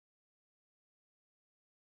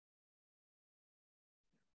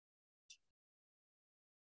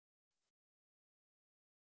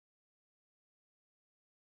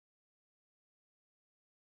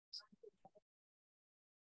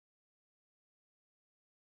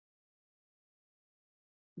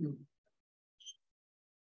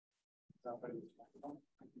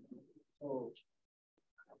Oh.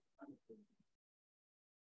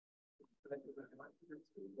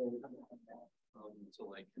 So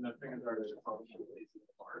like,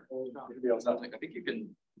 I think you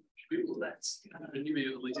can. Didn't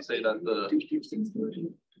you at least say that the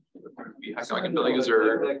eigenvalues are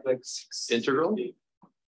integral?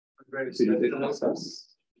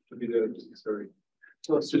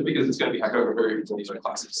 So it's just because it's going to be Eigenvarieties in these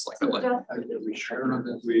classes, like that. On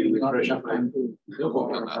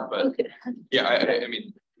that, but yeah, I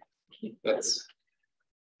mean, that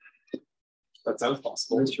sounds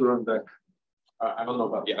possible. Let's run back. I don't know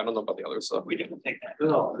about I don't know about the other stuff. We didn't take that.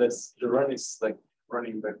 No, that's the run is like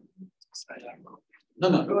running back. No.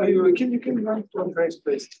 You can run from trace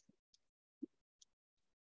place.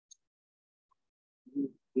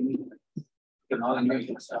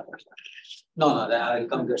 No, that I'll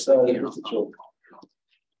come there.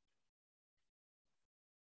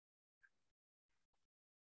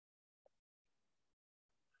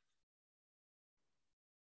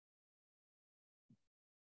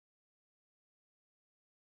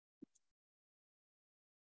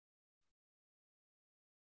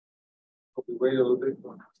 Wait a little bit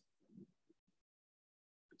more.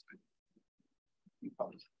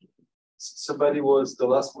 Somebody was the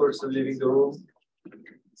last person leaving the room. I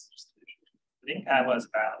think I was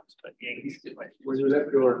out, but Ying. When you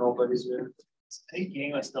left, there were nobody's there. I think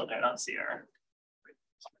Ying was still there. I don't see her.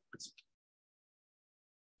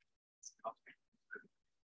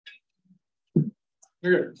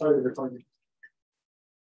 Here, sorry, they're fine.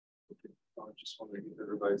 I just wondering if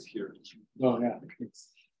everybody's here. Oh, yeah.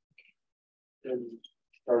 And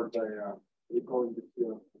start by recalling the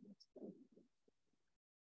field.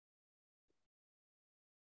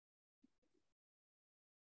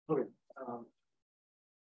 Okay.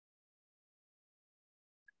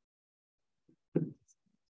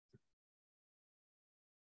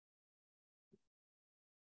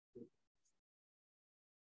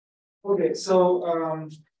 Okay, so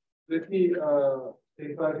let me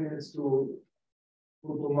take 5 minutes to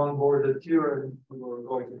put on board the theorem we were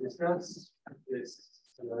going to discuss. This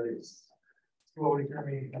is slowly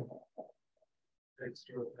coming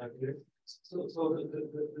extra. So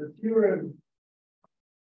the theorem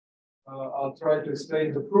I'll try to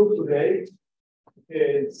explain the proof today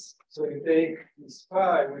is, so you take this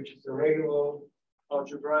phi, which is a regular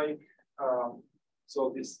algebraic,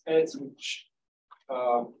 so this S which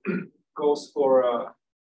goes for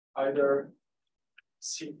either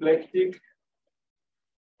symplectic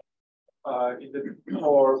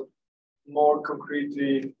or more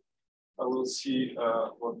concretely, I will see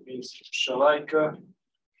what means Shalaika,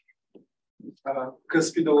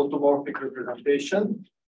 cuspidal-automorphic representation.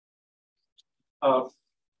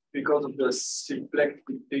 Because of the symplectic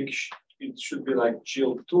thing, it should be like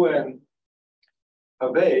GL2N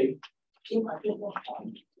away.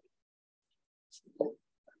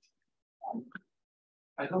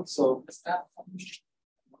 I hope so.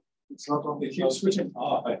 It's not on the keep switching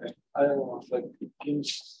off, I think. I don't know, like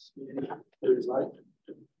there is light.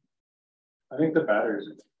 I think the batteries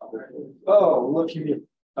are. Oh, lucky me.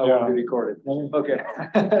 I Yeah. will be recorded. Okay.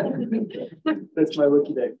 That's my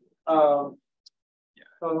lucky day. Oh,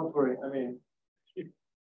 don't worry. I mean,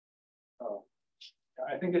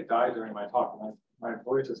 I think it died during my talk. My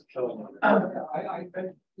voice is killing me.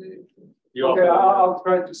 okay, I'll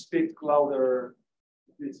try to speak louder,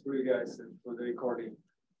 please, for you guys and for the recording.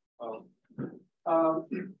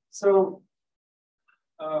 So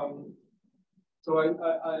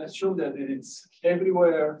I assume that it's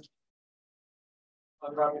everywhere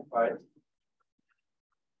unramified.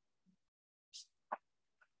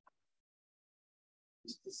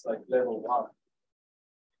 It's like level 1.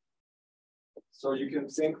 So you can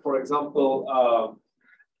think, for example,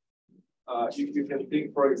 you can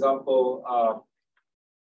think, for example,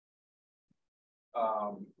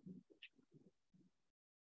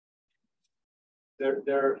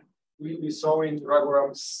 we saw in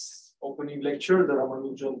Raghuram's opening lecture the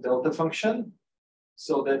Ramanujan delta function.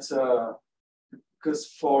 So that's a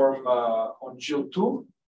cusp form on GL2.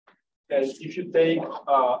 And if you take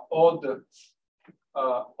odd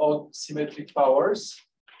symmetric powers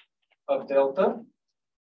of delta,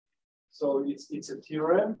 so it's a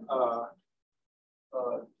theorem.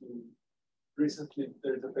 Recently,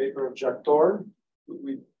 there's a paper of Jack Thorne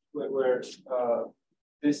where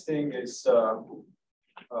this thing is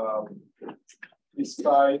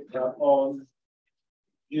phi on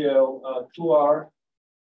GL2R.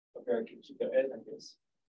 Okay, I can keep the N, I guess.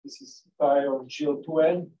 This is phi on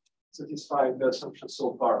GL2N, satisfying the assumption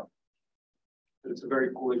so far. It's a very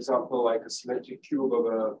cool example, like a symmetric cube of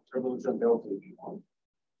a revolution delta, if you want.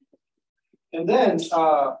 And then,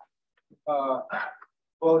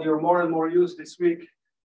 well, you're more and more used this week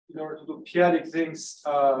in order to do p-adic things.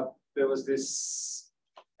 There was this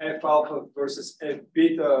F alpha versus F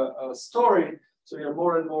beta story. So you're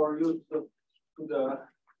more and more used to the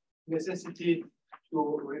necessity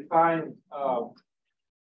to refine.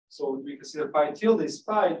 So we consider pi tilde is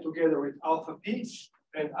pi together with alpha p,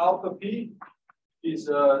 and alpha p is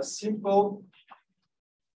a simple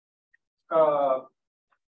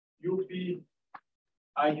UP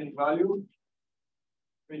eigenvalue.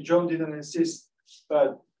 I mean, John didn't insist,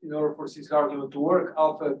 but in order for this argument to work,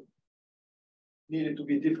 alpha needed to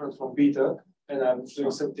be different from beta, and I'm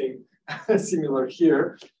doing something similar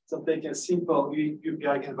here. So I'm taking a simple UP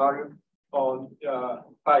eigenvalue on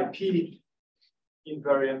pi p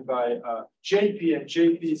invariant by JP, and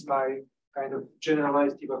JP is my kind of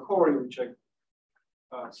generalized Ivachori, which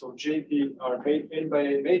so JP are n by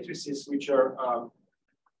n matrices, which are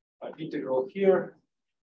integral here,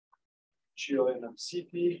 GLN of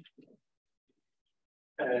CP,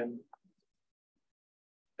 and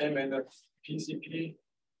Mn of PCP,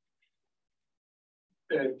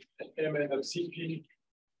 and Mn of CP,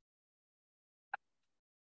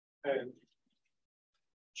 and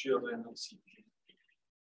GLN of CP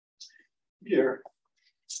here.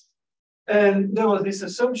 And there was this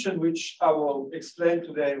assumption, which I will explain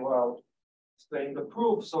today while explaining the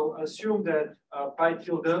proof. So assume that pi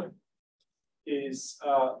tilde is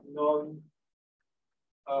non-Q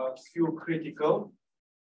critical,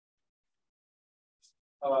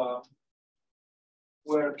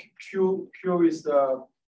 where Q is the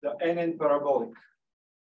NN parabolic.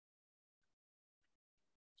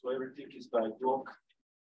 So everything is by block.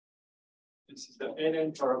 This is the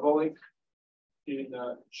NN parabolic in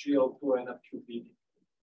GL2N of QP.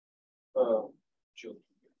 So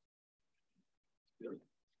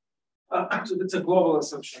that's a global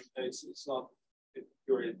assumption. It's not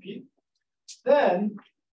pure NP. Then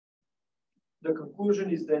the conclusion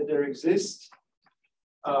is that there exists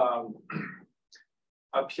a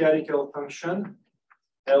p-adic function,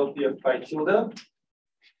 LP of pi tilde,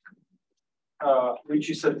 which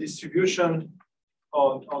is a distribution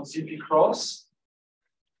on CP cross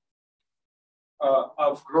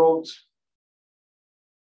of growth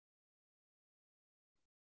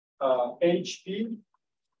HP.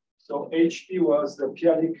 So HP was the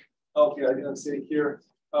p-adic LP. I didn't say it here.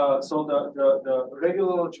 So the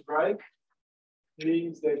regular algebraic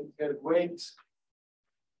means that it has weight.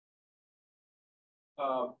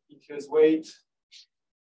 It has weight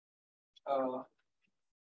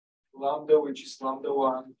lambda, which is lambda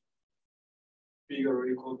 1 bigger or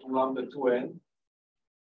equal to lambda 2n.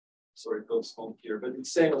 Sorry, don't small here, but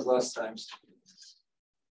it's same as last time.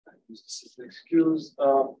 I use this as an excuse.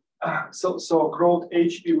 So growth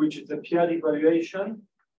HP, which is the p-adic valuation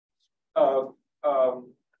of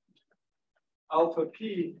alpha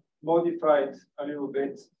p modified a little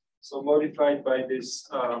bit. So modified by this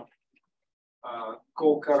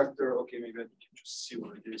co-character. Okay, maybe I can just see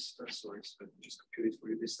what it is. Sorry, so let me just compute it for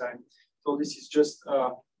you this time. So this is just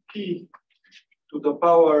p to the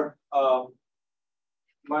power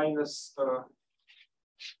minus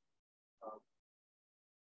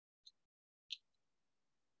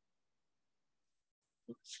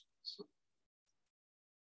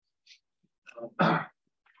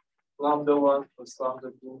lambda 1 plus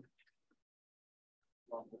lambda 2.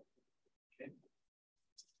 Lambda. Okay.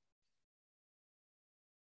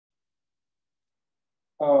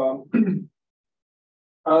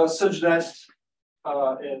 Such that,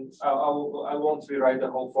 and I won't rewrite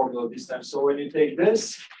the whole formula this time. So when you take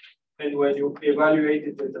this, and when you evaluate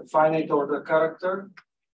it with the finite order character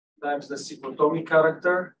times the cyclotomic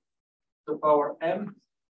character, the power m.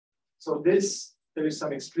 So this, there is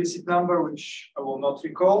some explicit number, which I will not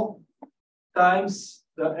recall, times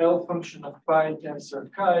the L function of pi tensor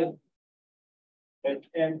chi at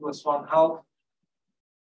n plus 1/2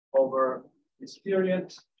 over this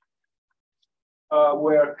period,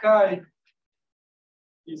 where chi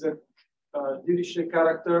is a Dirichlet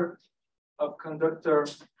character of conductor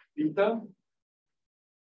beta,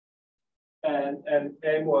 and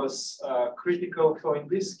m was critical. So in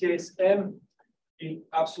this case, m in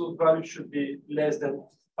absolute value should be less than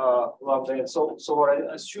lambda n. So what I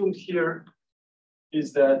assumed here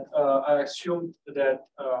is that I assumed that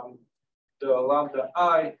the lambda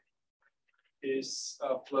I is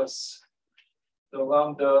plus the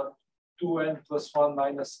lambda 2n plus 1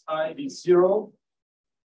 minus I is 0.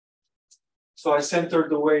 So I centered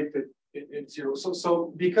the weight in 0.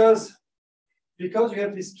 So because you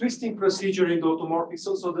have this twisting procedure in the automorphic,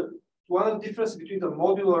 so to one of the differences between the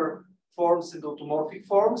modular forms and automorphic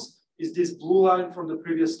forms is this blue line from the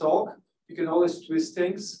previous talk. You can always twist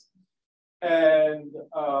things. And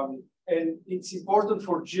it's important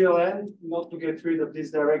for GLN not to get rid of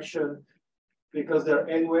this direction because there are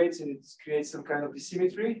n weights and it creates some kind of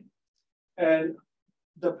asymmetry. And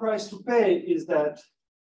the price to pay is that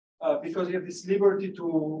because you have this liberty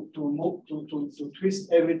to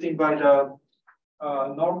twist everything by the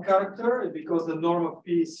norm character, and because the norm of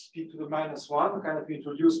p is p to the -1, kind of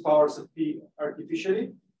introduce powers of p artificially.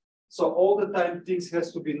 So all the time things has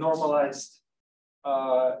to be normalized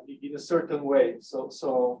in a certain way. So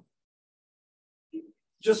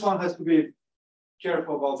just one has to be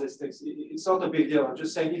careful about these things. It's not a big deal. I'm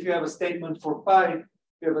just saying if you have a statement for pi,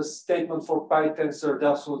 you have a statement for pi tensor the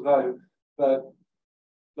absolute value, but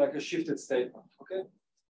like a shifted statement. Okay.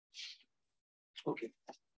 Okay.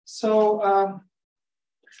 So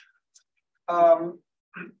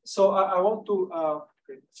I want to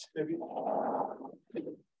maybe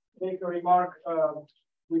make a remark,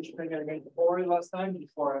 which I made already last time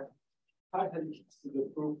before I had to the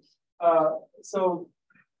proof. So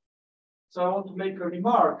I want to make a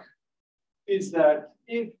remark is that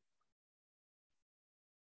if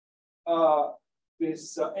this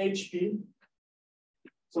HP,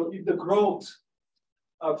 so if the growth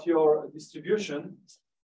of your distribution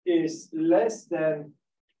is less than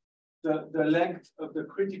the length of the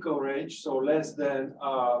critical range, so less than,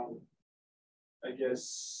 I guess,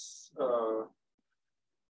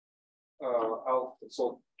 alpha, so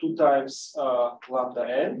 2 times lambda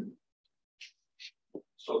n.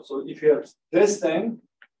 So if you have this thing,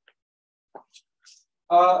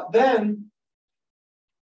 then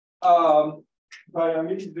by a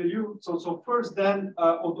immediate value, so first then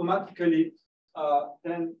automatically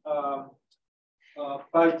then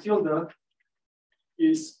pi tilde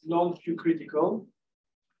is non-Q critical.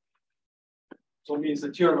 So means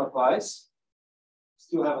the theorem applies.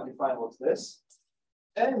 Still haven't defined what's this.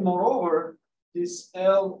 And moreover, this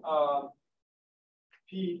L P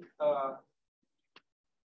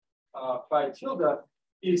pi tilde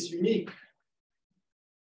is unique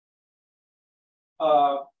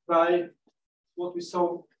by what we saw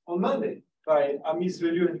on Monday by Amis,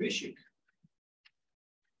 Value, and Vishik.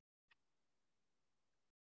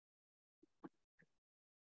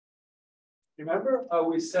 Remember,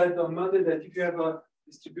 we said on Monday that if you have a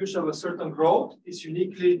distribution of a certain growth, it's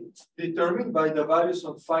uniquely determined by the values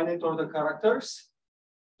of finite order characters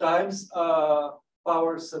times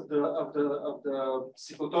powers of the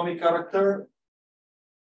cyclotomic character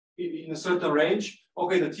in a certain range.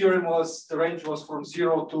 Okay, the theorem was the range was from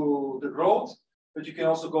 0 to the growth, but you can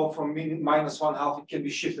also go from -1/2. It can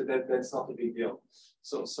be shifted. That's not a big deal.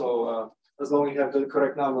 So as long as you have the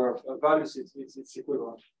correct number of values, it's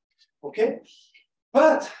equivalent. Okay,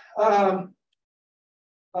 but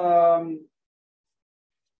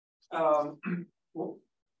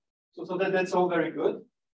so that's all very good.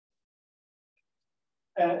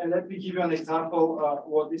 And let me give you an example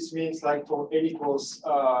what this means like for n equals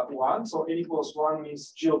 1. So n equals 1 means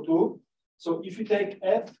GO2. So if you take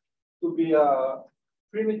F to be a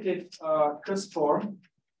primitive cusp form,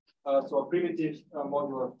 so a primitive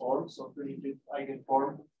modular form, so primitive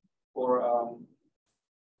eigenform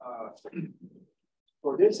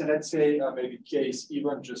for this, and let's say maybe K is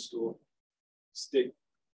even just to stick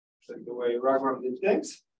the way Raghuram did things.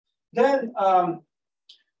 Then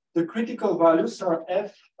the critical values are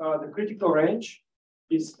F, the critical range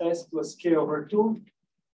is S plus K over 2.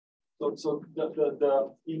 So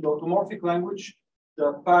in the automorphic language, the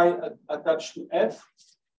pi attached to F,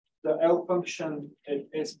 the L function at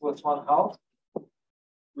S plus 1/2,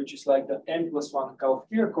 which is like the n plus 1/2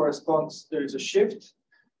 here corresponds, there is a shift.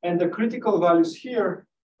 And the critical values here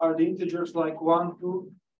are the integers like 1,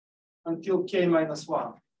 2, until K minus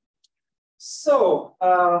 1. So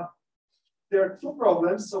there are 2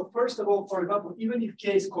 problems. So first of all, for example, even if K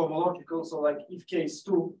is cohomological, so like if K is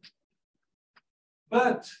 2,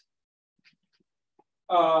 but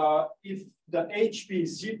if the HP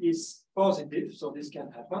is positive, so this can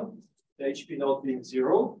happen, the HP not being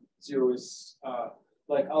 0, 0 is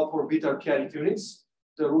like alpha or beta p-adic units.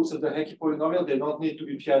 The roots of the Hecke polynomial, they don't need to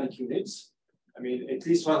be p-adic units. I mean, at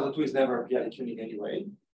least one of the 2 is never a p-adic unit anyway,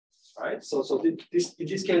 right? So this in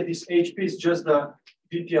this case, this HP is just the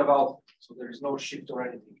VP of alpha. So there is no shift or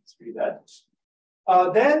anything. It's really that.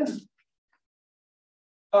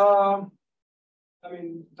 I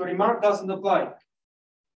mean, the remark doesn't apply.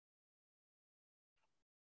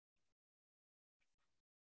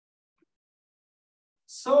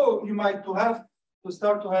 So you might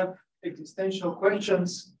start to have existential questions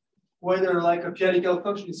whether like a p-adic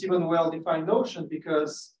function is even a well-defined notion,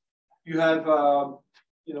 because you have,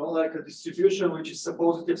 you know, like a distribution which is some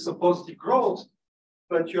positive growth,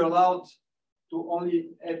 but you're allowed to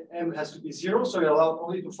only, m has to be 0, so you're allowed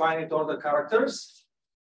only to finite order characters.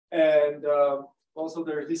 And also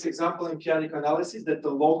there's this example in p-adic analysis that the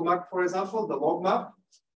log map, for example, the log map,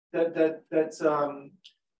 that's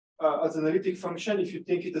as an analytic function, if you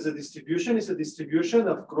think it as a distribution, it's a distribution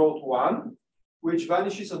of growth 1, which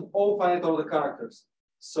vanishes on all finite order characters.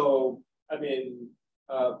 So, I mean,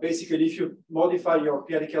 basically, if you modify your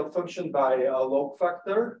p-adic function by a log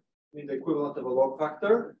factor, I mean the equivalent of a log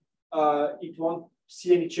factor, it won't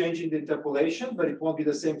see any change in the interpolation, but it won't be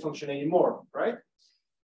the same function anymore, right?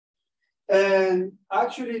 And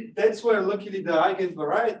actually, that's where luckily the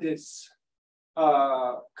eigenvarieties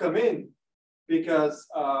come in, because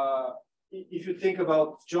if you think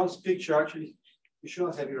about John's picture, actually, you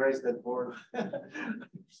shouldn't have erased that board.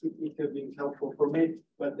 It would have been helpful for me.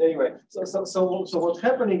 But anyway, so what's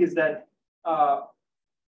happening is that,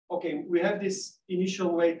 okay, we have this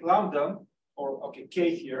initial weight lambda, or okay,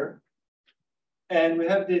 k here, and we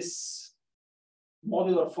have this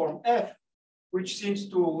modular form f, which seems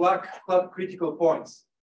to lack critical points,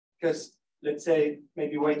 because let's say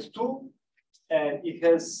maybe weight 2, and it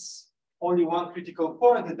has only one critical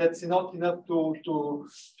point, and that's not enough to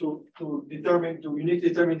uniquely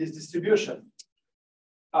determine this distribution.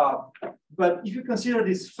 But if you consider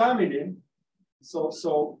this family,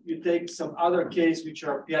 so you take some other case which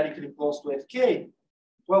are p-adically close to fk,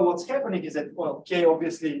 well, what's happening is that, well, k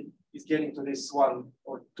obviously is getting to this 1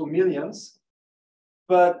 or 2 millions,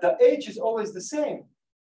 but the h is always the same,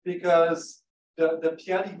 because the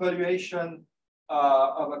p-adic valuation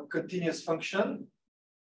of a continuous function,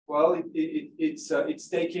 well, it's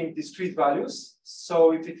taking discrete values.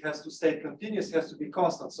 So if it has to stay continuous, it has to be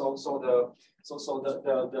constant. So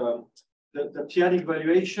the p-adic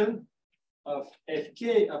valuation of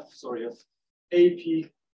fk of AP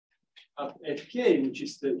of fk, which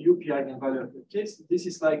is the up eigenvalue of fk, this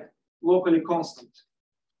is like locally constant.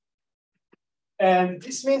 And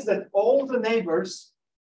this means that all the neighbors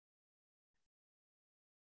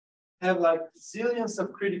have like zillions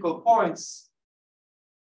of critical points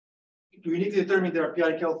to uniquely determine their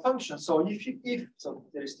p-adic function. So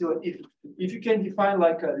there is still an if you can define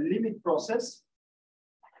like a limit process,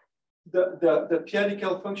 the p-adic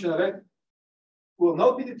function of f will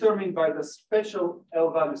not be determined by the special L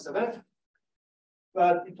values of f,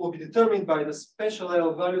 but it will be determined by the special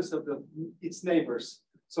L values of its neighbors.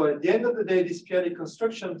 So at the end of the day, these p-adic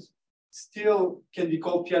constructions still can be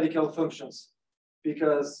called p-adic functions,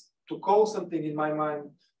 because to call something in my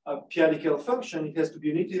mind a p-adic function, it has to be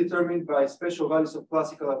uniquely determined by special values of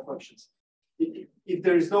classical L functions. If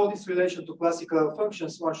there is no this relation to classical L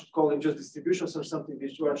functions, one should call them just distributions or something,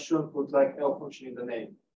 which one shouldn't put like L function in the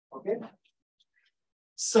name. Okay.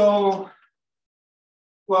 So,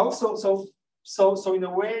 well, so in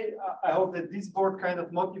a way, I hope that this board kind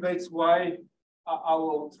of motivates why I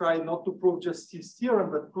will try not to prove just his theorem,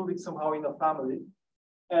 but prove it somehow in a family.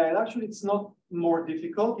 And actually, it's not more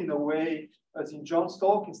difficult in a way as in John's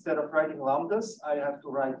talk. Instead of writing lambdas, I have to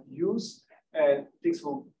write u's, and things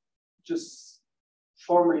will just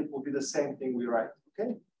formally it will be the same thing we write.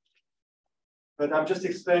 Okay. But I'm just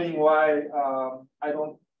explaining why I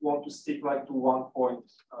don't want to stick like to one point.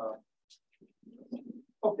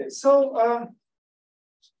 Okay, so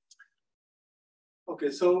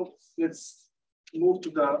let's move to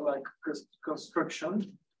the like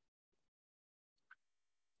construction.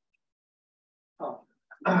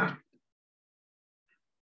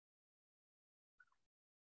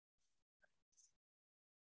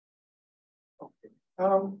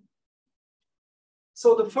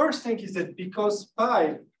 So the first thing is that because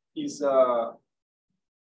pi is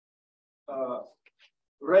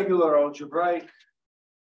regular algebraic,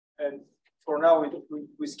 and for now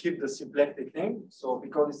we skip the symplectic thing. So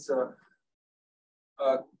because it's a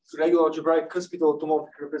regular algebraic cuspidal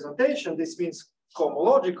automorphic representation, this means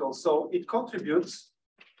cohomological. So it contributes.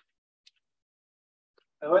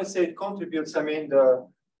 And when I say it contributes, I mean the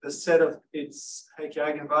set of its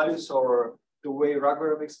eigenvalues, or the way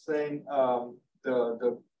Raghav explained,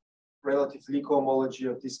 the relative Lie cohomology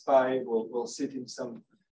of this pi will sit in some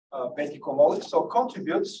Betti cohomology. So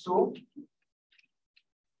contributes to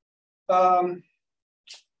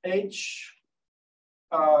H.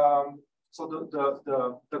 So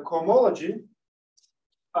the cohomology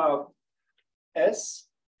of S.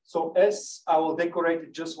 So S, I will decorate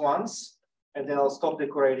it just once, and then I'll stop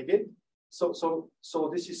decorating it. So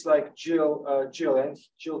this is like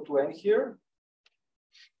GL2n here.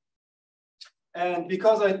 And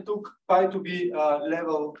because I took pi to be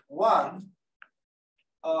level 1,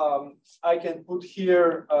 I can put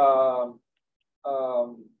here,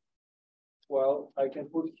 well, I can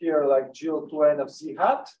put here like GL2n of Z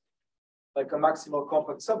hat, like a maximal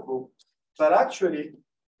compact subgroup. But actually,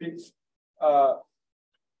 it's,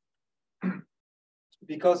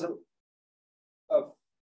 because of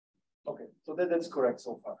okay, so that's correct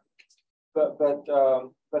so far.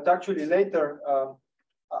 But actually later,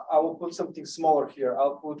 I will put something smaller here.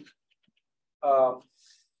 I'll put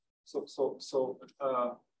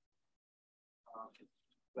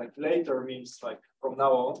like later means like from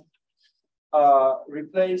now on.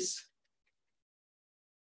 Replace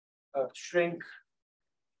shrink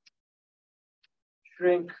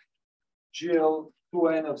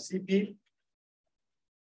GL2n of CP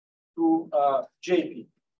to JP.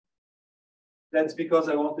 That's because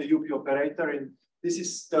I want the UP operator, and this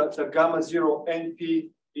is the gamma 0 NP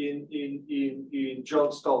in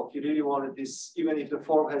John Stoll. He really wanted this, even if the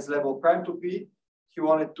form has level prime to P, he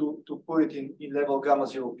wanted to put it in level gamma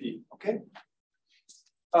 0 P. Okay.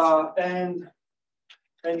 And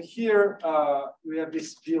here we have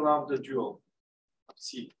this P lambda dual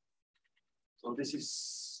C. So this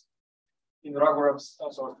is in Raguram's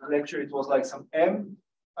lecture, it was like some M.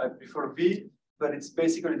 I prefer V, but it's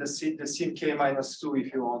basically the sin K minus 2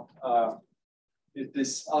 if you want, with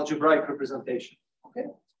this algebraic representation. Okay.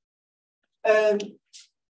 And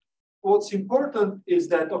what's important is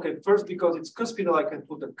that, okay, first, because it's cuspidal, I can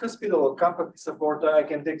put a cuspidal or compact supporter. I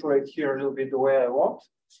can decorate here a little bit the way I want,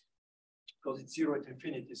 because it's 0 at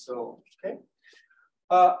infinity. So, okay.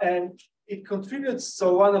 And it contributes.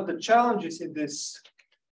 So one of the challenges in this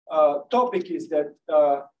topic is that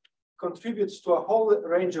contributes to a whole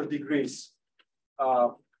range of degrees.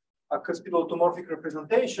 A cuspidal automorphic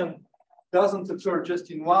representation doesn't occur just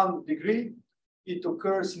in one degree, it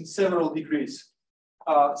occurs in several degrees.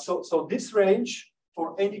 So this range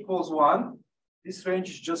for n equals 1, this range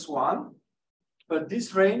is just 1, but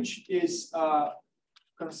this range is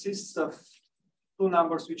consists of two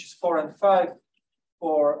numbers, which is 4 and 5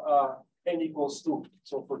 for n equals 2,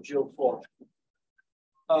 so for GL4.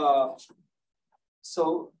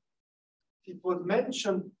 So it was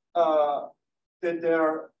mentioned that there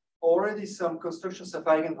are already some constructions of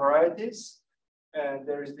eigenvarieties, and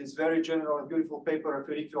there is this very general and beautiful paper of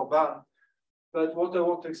Eric Urban. But what I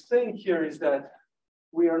want to explain here is that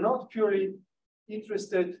we are not purely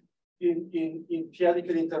interested in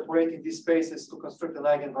p-adically interpolating these spaces to construct an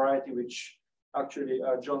eigenvariety, which actually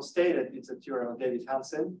John stated, it's a theorem of David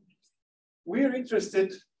Hansen. We're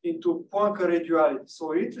interested into Poincare duality. So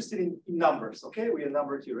we're interested in numbers, okay? We are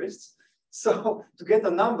number theorists. So to get a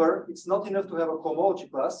number, it's not enough to have a cohomology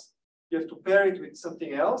class. You have to pair it with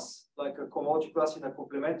something else, like a cohomology class in a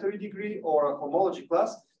complementary degree or a homology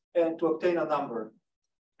class, and to obtain a number.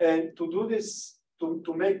 And to do this,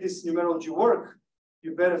 to make this numerology work,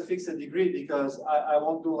 you better fix a degree, because I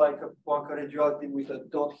won't do like a Poincare duality with a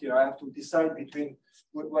dot here. I have to decide between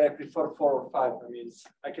what I prefer, 4 or 5. I mean,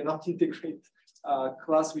 I cannot integrate a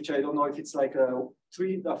class which I don't know if it's like a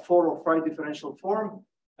 4 or 5 differential form.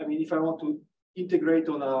 I mean, if I want to integrate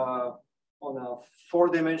on a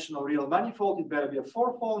 4-dimensional real manifold, it better be a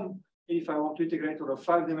 4 form. If I want to integrate on a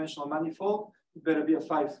 5-dimensional manifold, it better be a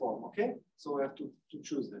 5 form. Okay, so we have to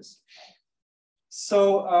choose this.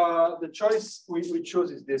 So the choice we choose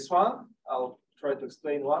is this one. I'll try to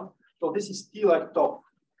explain one. So this is T like top.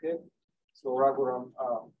 Okay, so Raghuram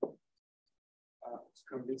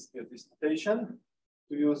convinced me of this notation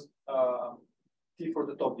to use T for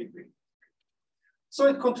the top degree. So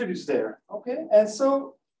it contributes there. Okay, and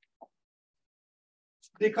so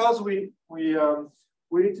because we're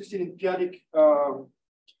interested in p-adic.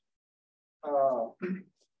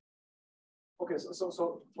 Okay,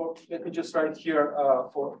 so let me just write here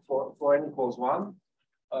for n equals 1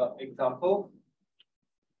 example.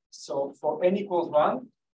 So for n equals 1,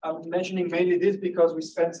 I'm mentioning mainly this because we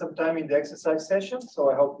spent some time in the exercise session. So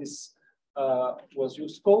I hope this was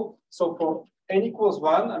useful. So for n equals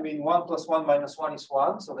 1, I mean 1 plus 1 minus 1 is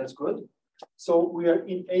 1, so that's good. So we are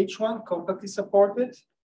in H1 compactly supported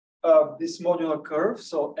this modular curve.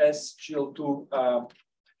 So S GL2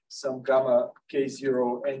 some gamma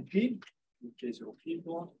K0 NP.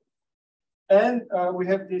 K0P. And we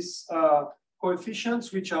have these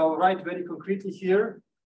coefficients, which I'll write very concretely here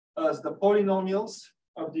as the polynomials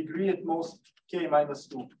of degree at most K minus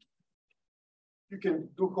 2. You can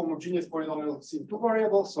do homogeneous polynomials in 2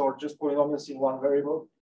 variables or just polynomials in 1 variable.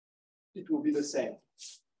 It will be the same.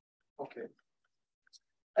 Okay.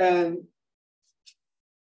 And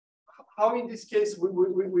how in this case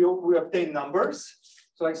we obtain numbers?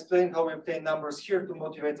 So I explained how we obtain numbers here to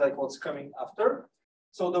motivate like what's coming after.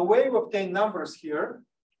 So the way we obtain numbers here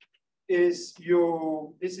is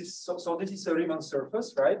this is a Riemann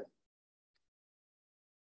surface, right?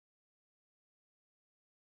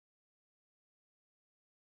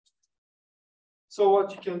 So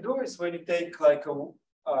what you can do is when you take like a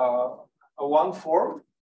one form,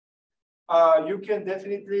 you can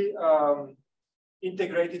definitely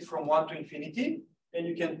integrate it from 1 to infinity, and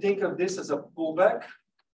you can think of this as a pullback.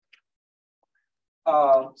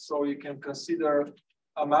 So you can consider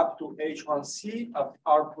a map to H1C of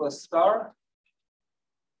R plus star.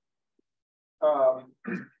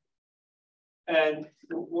 And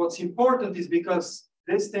what's important is because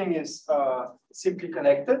this thing is simply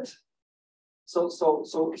connected. So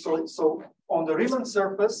on the Riemann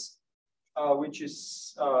surface, which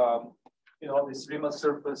is this Riemann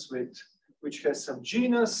surface which has some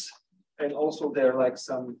genus, and also there are like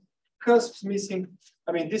some cusps missing.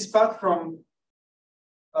 I mean, this path from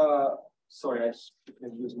sorry, I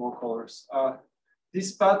can use more colors.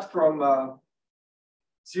 This path from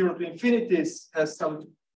 0 to infinity has some.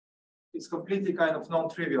 It's completely kind of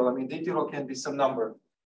non-trivial. I mean, the integral can be some number,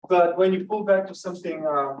 but when you pull back to something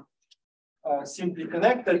simply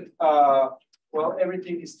connected, well,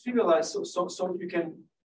 everything is trivialized, so you can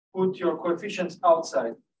put your coefficients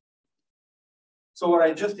outside. So what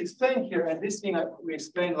I just explained here, and this thing we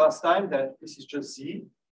explained last time, that this is just Z,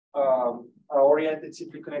 oriented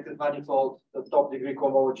simply connected manifold, the top degree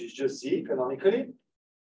cohomology is just Z canonically.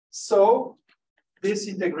 So this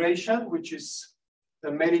integration, which is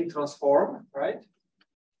the Mellin transform, right?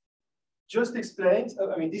 Just explains,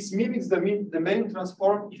 I mean, this mimics the Mellin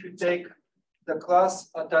transform if you take the class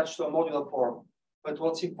attached to a modular form. But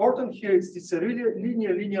what's important here is it's a really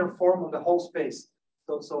linear form on the whole space.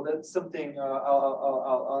 So that's something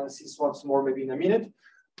I'll insist once more maybe in a minute.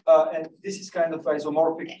 And this is kind of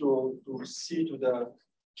isomorphic to C to the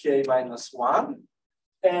K minus 1.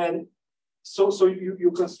 And so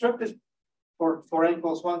you constructed for n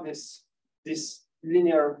equals 1 this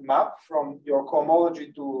linear map from your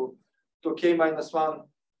cohomology to K minus 1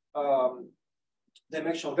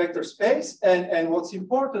 dimensional vector space. And what's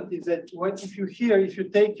important is that if you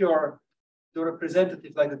take the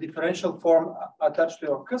representative, like the differential form attached to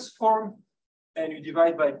your cusp form, and you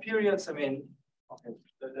divide by periods, I mean, okay,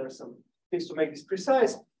 there are some things to make this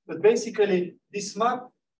precise, but basically this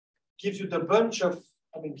map gives you the bunch of,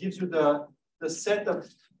 I mean, gives you the set of,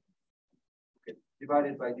 okay,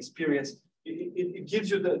 divided by these periods, it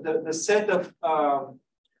gives you the set of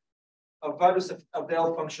values of the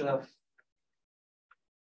L function of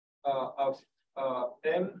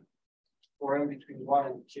M for M between 1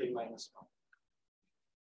 and K minus 1.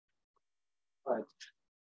 Right.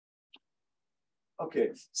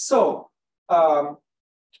 Okay, so by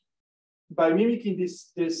mimicking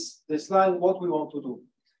this line, what we want to do?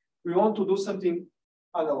 We want to do something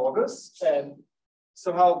analogous, and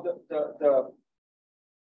somehow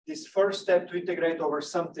this first step to integrate over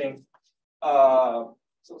something. So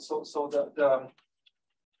the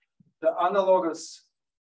analogous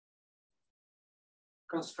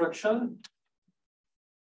construction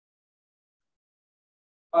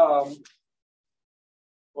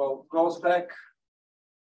well, goes back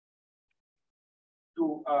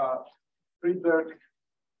to Friedberg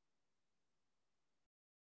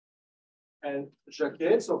and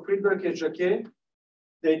Jacquet. So Friedberg and Jacquet,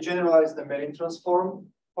 they generalized the Mellin transform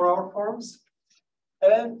for our forms,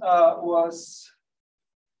 and was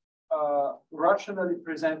rationally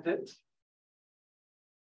presented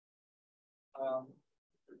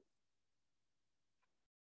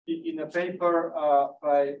in a paper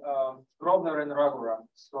by Grobner and Raguram.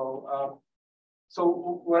 So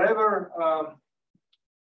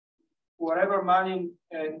whatever Manning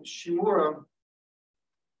and Shimura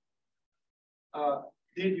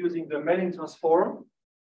did using the Mellin transform,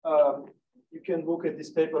 you can look at this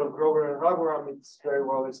paper of Grobner and Raguram. It's very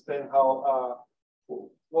well explained how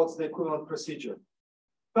what's the equivalent procedure.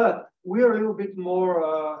 But we are a little bit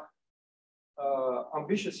more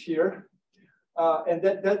ambitious here. And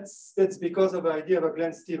that's because of the idea of a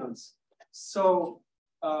Glenn Stevens. So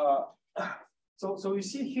you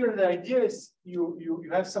see here the idea is you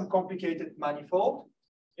have some complicated manifold,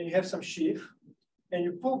 and you have some sheaf, and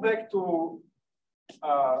you pull back to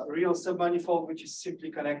real submanifold which is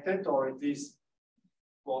simply connected, or at least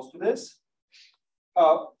close to this.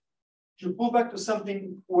 You pull back to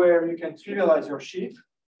something where you can trivialize your sheaf,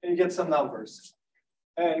 and you get some numbers.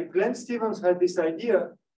 And Glenn Stevens had this idea.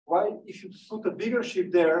 Why, if you put a bigger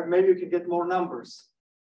sheaf there, maybe you can get more numbers.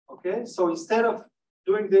 Okay, so instead of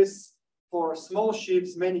doing this for small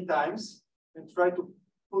sheaves many times and try to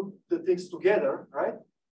put the things together, right?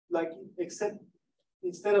 Like, except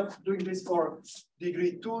instead of doing this for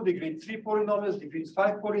degree 2, degree 3 polynomials, degree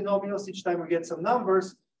 5 polynomials, each time we get some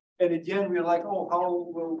numbers, and at the end we're like, oh, how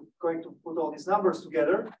we're going to put all these numbers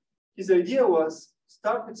together? His idea was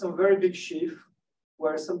start with some very big sheaf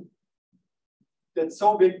where that's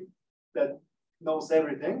so big that knows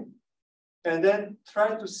everything, and then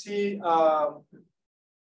try to see,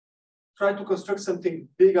 try to construct something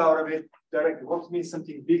big out of it directly. What means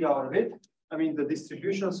something big out of it? I mean, the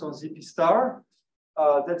distributions on ZP star,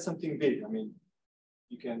 that's something big. I mean,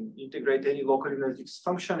 you can integrate any local analytics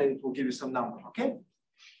function and it will give you some number, okay?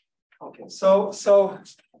 Okay, so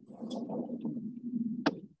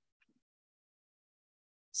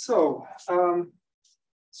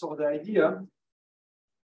the idea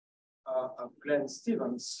of Glenn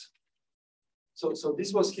Stevens, so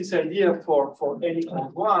this was his idea for n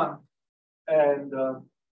equals 1, and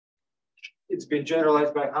it's been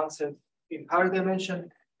generalized by Hansen in higher dimension,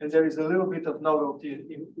 and there is a little bit of novelty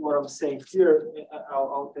in what I'm saying here.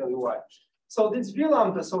 I'll tell you why. So this V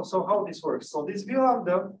lambda, so how this works? So this V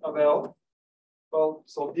lambda of L, well,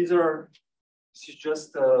 so this is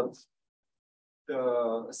just the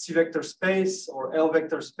C vector space or L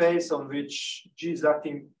vector space on which G is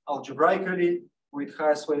acting algebraically with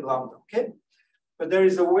highest weight lambda, okay? But there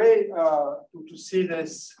is a way to see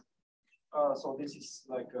this. So this is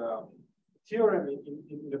like a theorem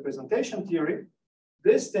in representation theory.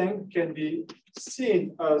 This thing can be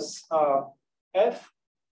seen as F,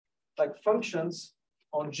 like functions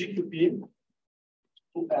on GQP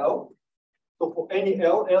to L. So for any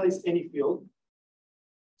L, L is any field.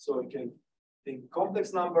 So you can think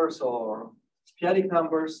complex numbers or p-adic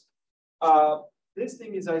numbers. This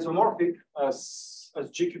thing is isomorphic as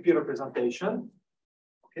GQP representation.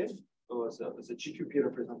 Okay, so as a GQP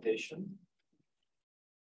representation.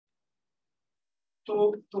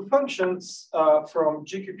 To functions from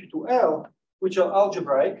GQP to L, which are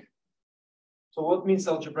algebraic. So what means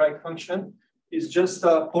algebraic function? Is just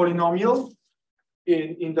a polynomial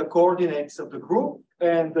in the coordinates of the group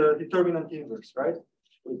and the determinant inverse, right?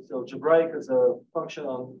 It's algebraic as a function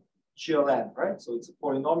on GLN, right? So it's a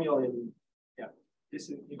polynomial in, yeah, this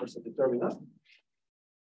is inverse of determinant.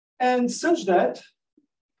 And such that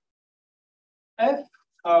F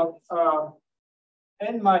of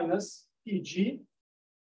n minus Tg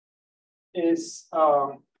is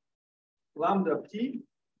lambda of T.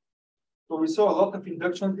 So we saw a lot of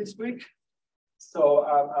induction this week. So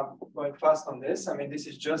I'm going fast on this. I mean, this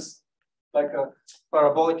is just like a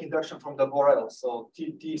parabolic induction from the Borel. So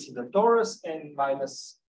T is in the torus, n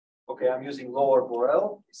minus, okay, I'm using lower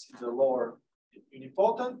Borel. It's in the lower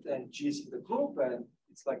unipotent, and G is in the group, and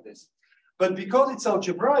it's like this. But because it's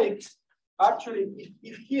algebraic, actually,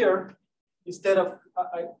 if here, instead of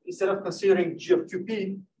considering G of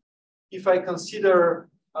QP, if I consider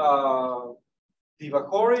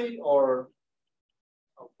Divacori, or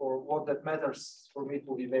for what that matters for me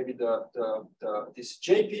to be maybe this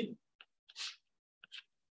JP,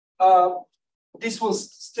 this will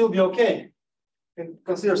still be okay. And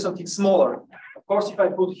consider something smaller. Of course, if I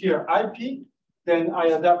put here IP, then I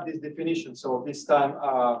adapt this definition. So this time,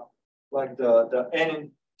 like the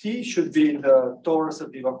N T should be the torus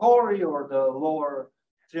of Divacori or the lower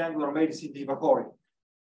triangular matrix in Divacori.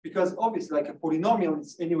 Because obviously, like a polynomial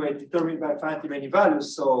is anyway determined by finitely many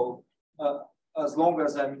values. So as long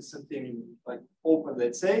as I'm in something like open,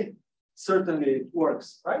 let's say, certainly it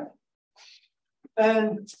works, right?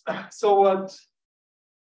 And so what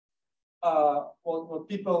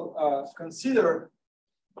people consider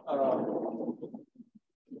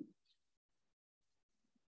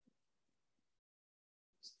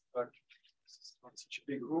not such a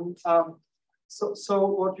big room. So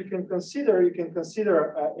what you can consider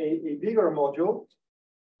a bigger module,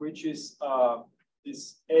 which is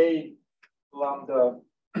this A lambda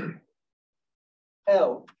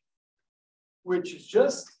L, which is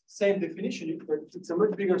just same definition, but it's a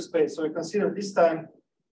much bigger space. So you consider this time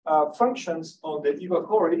functions on the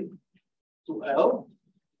Divacori to L,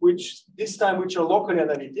 which this time which are locally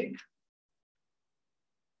analytic.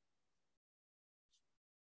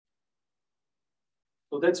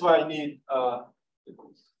 So that's why I need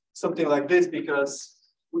something like this, because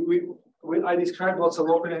I described what's a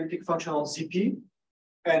local analytic function on ZP,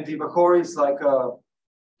 and Divacori is like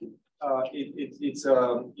it's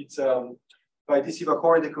by this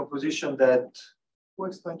Divacori decomposition that who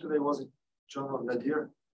explained today, was it John or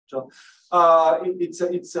Nadir? John. It's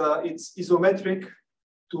isometric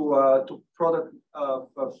to product of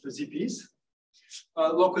the ZPs,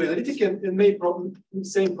 locally analytic, and may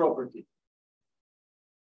same property.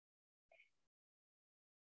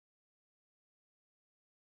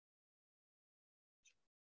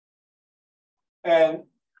 And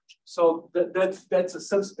so that's a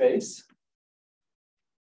subspace.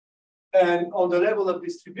 And on the level of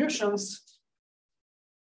distributions,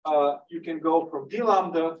 you can go from d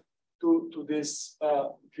lambda to this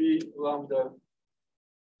v lambda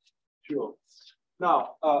pure.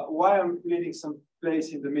 Now, why I'm leaving some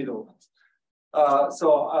place in the middle?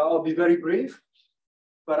 So I'll be very brief,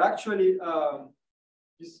 but actually,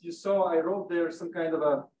 you saw I wrote there some kind of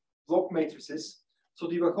a block matrices. So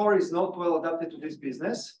the Divakor is not well adapted to this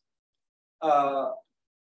business.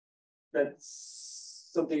 That's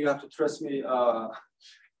something you have to trust me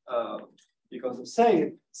because I'm saying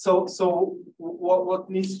it. So what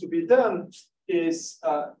needs to be done is,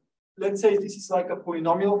 let's say this is like a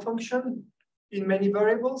polynomial function in many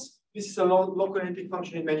variables. This is a local analytic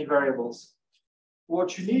function in many variables.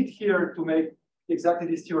 What you need here to make exactly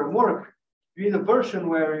this theorem work, you need a version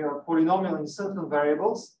where you're polynomial in certain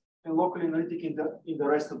variables and locally analytic in the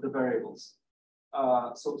rest of the variables.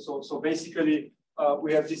 So basically,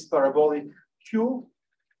 we have this parabolic Q.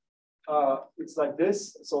 It's like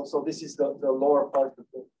this. So this is the lower part of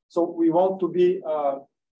the. So we want to be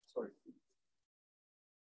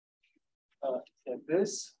like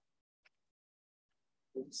this.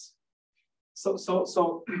 Oops. So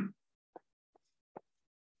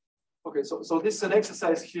okay. So this is an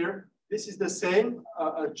exercise here. This is the same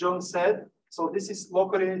as John said. So this is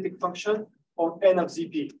local analytic function on n of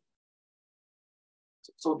ZP.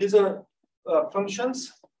 So these are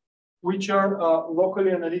functions which are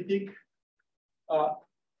locally analytic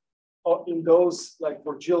in those, like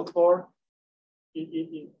for GL4,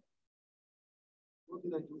 what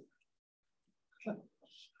did I do?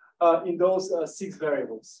 In those 6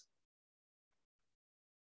 variables.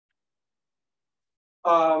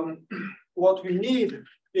 What we need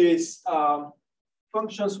is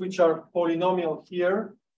functions which are polynomial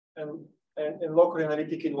here and locally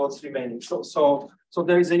analytic in what's remaining. So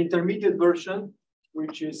there is an intermediate version,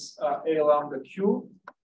 which is A lambda Q,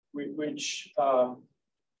 which, well,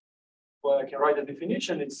 I can write the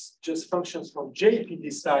definition. It's just functions from JP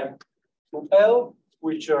this time to L,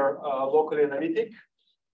 which are locally analytic.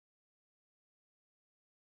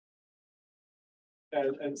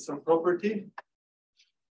 And some property,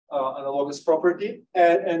 analogous property.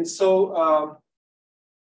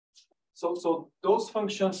 So those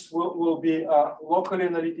functions will be a locally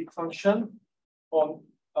analytic function on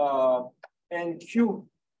NQ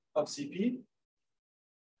of CP.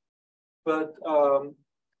 But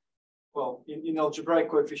well, in algebraic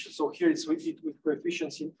coefficients. So here it's with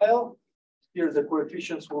coefficients in L. Here the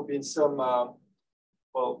coefficients will be in some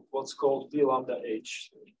well, what's called V lambda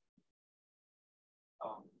H.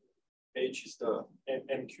 H is the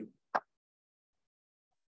NQ.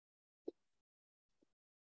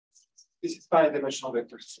 This is finite dimensional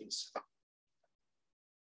vector space.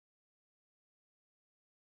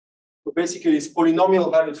 So basically, it's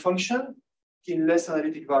polynomial valued function in less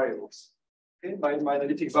analytic variables. Okay, my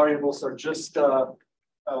analytic variables are just okay.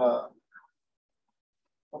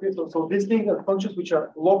 So these things are functions which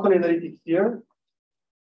are locally analytic here,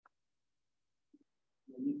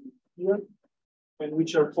 and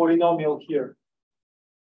which are polynomial here.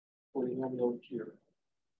 Polynomial here.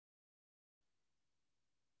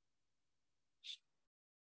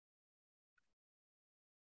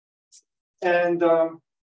 And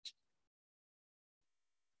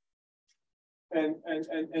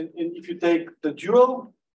if you take the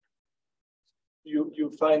dual,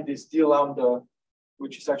 you find this d lambda,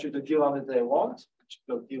 which is actually the d lambda that I want, which is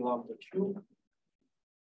the d lambda Q.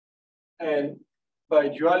 And by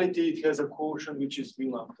duality, it has a quotient which is v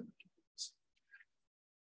lambda.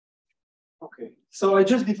 Okay, so I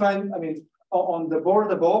just defined, I mean, on the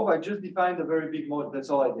board above, I just defined a very big module. That's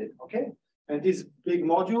all I did, okay? And this big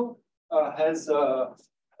module has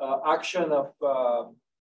action of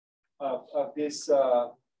this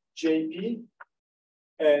JP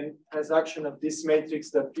and has action of this matrix,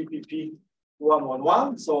 the PPP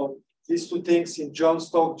 111. So these two things in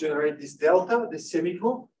Johnstock generate this delta, this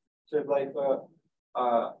semigroup. So you have like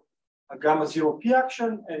a gamma 0 P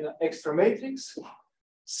action and an extra matrix.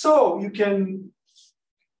 So you can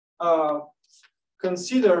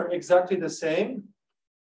consider exactly the same,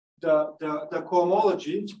 the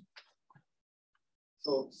cohomology.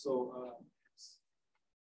 So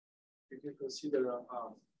you can consider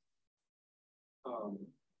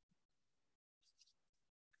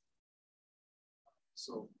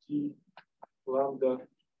so T lambda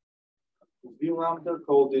to V lambda,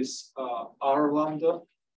 call this R lambda.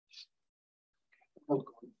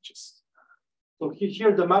 Just so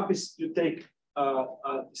here the map is you take a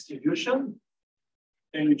distribution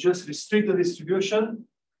and you just restrict the distribution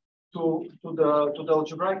the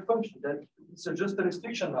algebraic function. That it's just a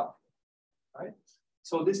restriction map, right?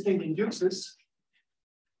 So this thing induces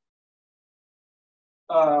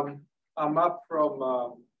a map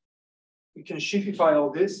from. We can sheafify all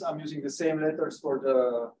this. I'm using the same letters for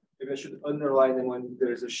the. Maybe I should underline them when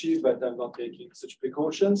there is a sheaf, but I'm not taking such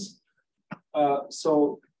precautions.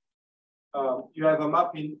 So you have a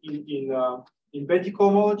map in Betti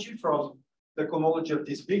cohomology from the cohomology of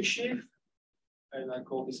this big sheaf, and I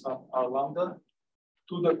call this map R lambda,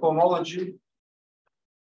 to the cohomology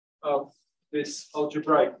of this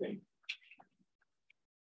algebraic thing.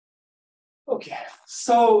 Okay,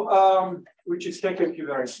 so which is Hecke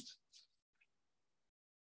equivariant.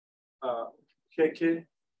 Hecke,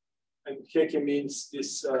 and Hecke means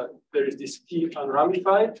this. There is this T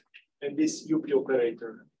unramified, and this UP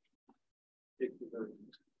operator.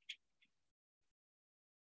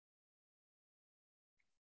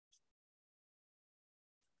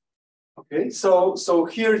 Okay, so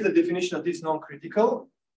here is the definition of this non-critical.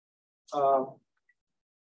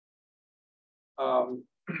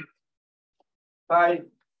 Pi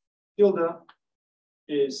tilde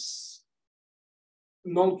is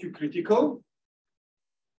non-Q critical.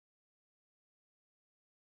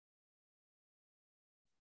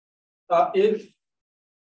 If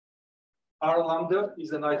R lambda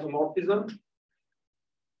is an isomorphism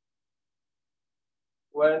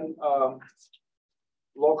when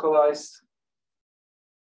localized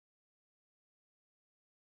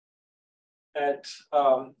at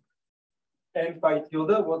n pi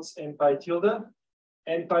tilde. What's n pi tilde?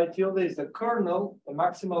 N pi tilde is the kernel, the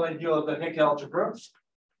maximal ideal of the Hecke algebra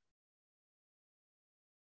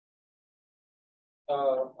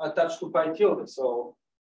attached to pi tilde. So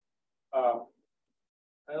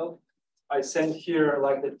well, I send here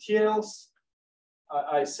like the TLs.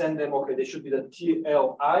 I send them, okay, they should be the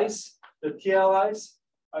TLIs. The TLIs,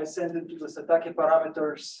 I send it to the Satake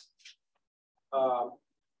parameters.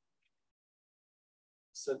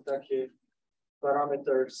 Satake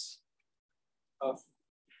parameters of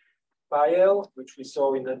pi L, which we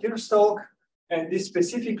saw in the Dirstalk. And this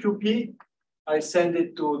specific UP, I send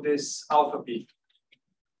it to this alpha P.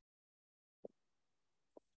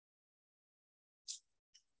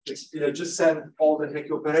 I just send all the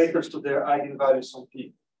Hecke operators to their eigenvalues on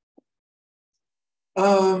P.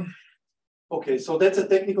 Okay, so that's a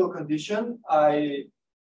technical condition. I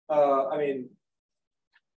mean,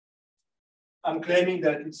 I'm claiming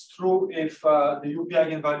that it's true if the UP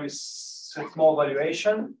eigenvalue is a small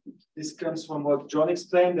valuation. This comes from what John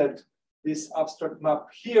explained, that this abstract map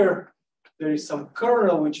here, there is some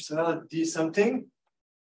kernel, which is another D something,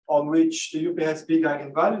 on which the UP has big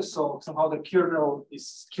eigenvalues. So somehow the kernel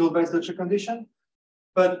is killed by such a condition.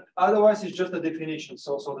 But otherwise, it's just a definition.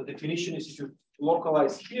 So the definition is if you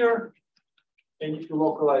localize here, and if you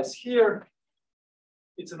localize here,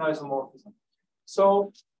 it's an isomorphism.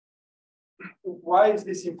 So why is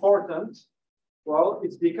this important? Well,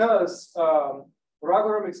 it's because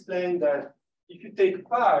Raghuram explained that if you take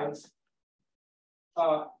pi,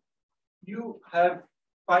 you have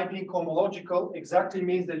pi being cohomological exactly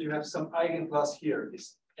means that you have some eigenclass here,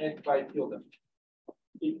 this n pi tilde.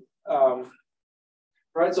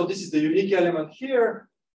 Right, so this is the unique element here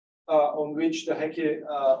on which the Hecke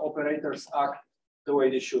operators act the way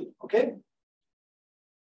they should, okay?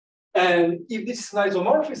 And if this is an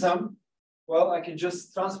isomorphism, well, I can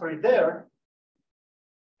just transfer it there,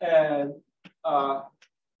 and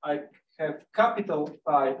I have capital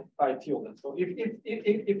pi tilde. So if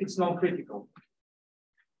it's non-critical,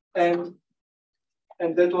 and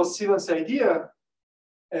that was Sivan's idea,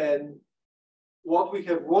 and what we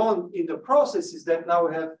have won in the process is that now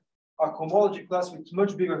we have a cohomology class with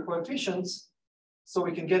much bigger coefficients, so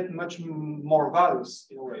we can get much more values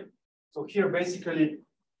in a way. So here, basically,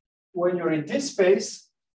 when you're in this space,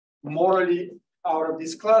 morally, out of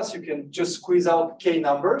this class, you can just squeeze out k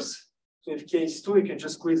numbers. So if k is 2, you can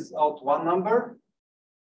just squeeze out one number.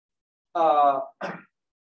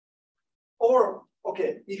 Or,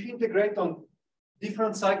 okay, if you integrate on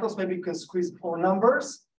different cycles, maybe you can squeeze 4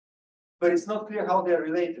 numbers, but it's not clear how they're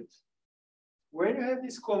related. When you have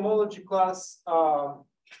this cohomology class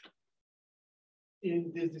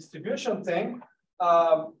in this distribution thing,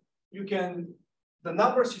 you can, the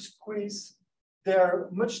numbers you squeeze, they're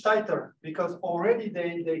much tighter because already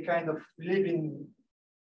they kind of live in,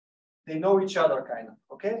 they know each other kind of,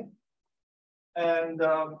 okay? And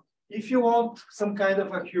if you want some kind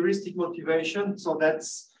of a heuristic motivation, so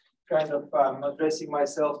that's kind of addressing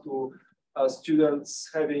myself to students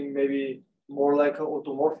having maybe more like an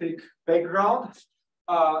automorphic background,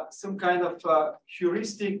 some kind of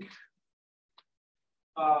heuristic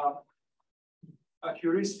a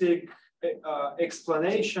heuristic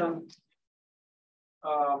explanation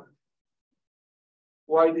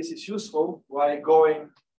why this is useful, why going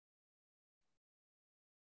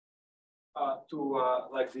to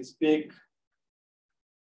like this big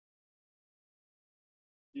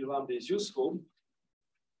d lambda is useful.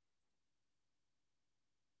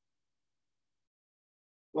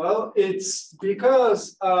 Well, it's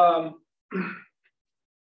because well,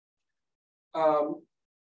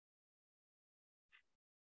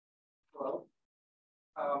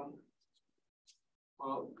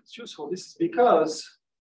 it's useful. This is because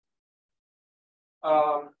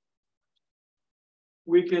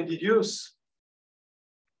we can deduce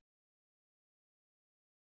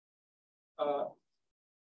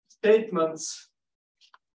statements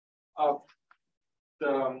of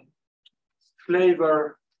the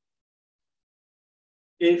flavor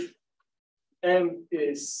if M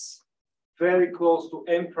is very close to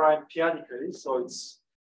M prime p-adically, so it's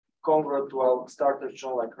congruent to our starter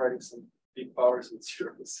shown like writing some big powers with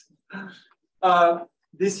zeros.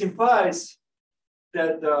 This implies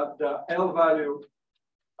that the L value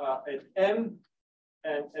at M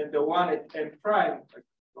and the one at M prime, like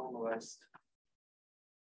normalized,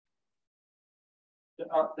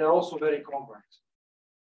 they're also very congruent.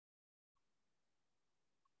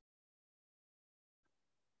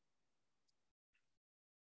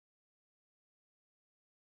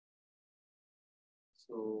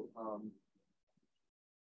 So,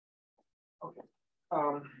 okay.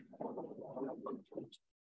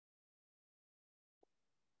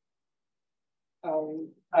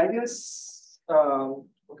 I guess,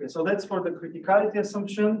 okay, so that's for the criticality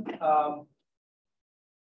assumption.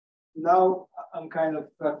 Now I'm kind of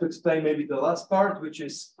have to explain maybe the last part, which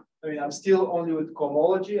is, I mean, I'm still only with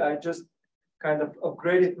cohomology. I just kind of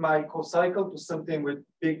upgraded my co-cycle to something with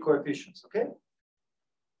big coefficients, okay?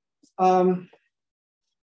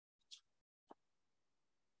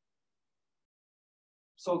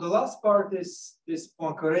 So the last part is this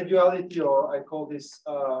Poincare duality, or I call this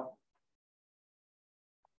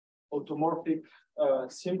automorphic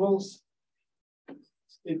symbols.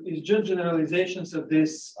 It is just generalizations of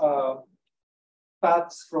these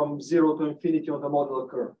paths from 0 to infinity on the modular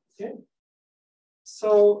curve. Okay.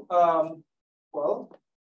 So, well,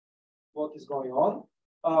 what is going on?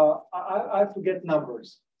 I have to get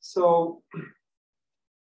numbers. So,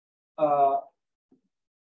 I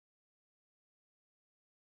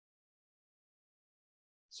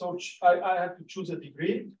have to choose a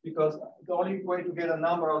degree because the only way to get a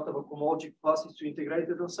number out of a cohomologic class is to integrate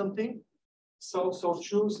it or something. So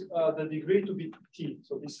choose the degree to be t,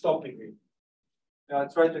 so the stop degree. I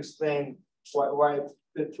try to explain why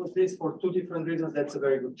this for two different reasons. That's a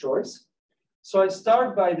very good choice. So I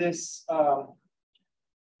start by this cohomology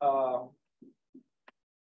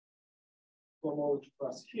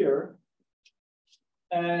class here,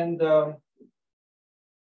 and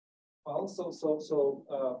well,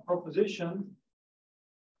 proposition.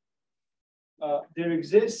 There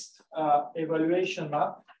exists evaluation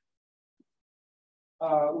map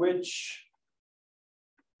which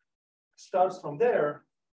starts from there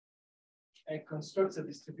and constructs a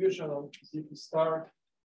distribution of ZP star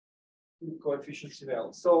with coefficients of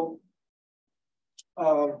L. So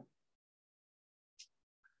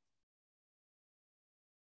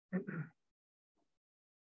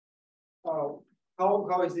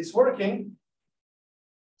how is this working?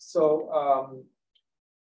 So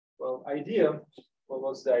well, idea. What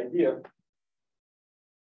was the idea?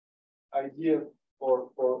 Idea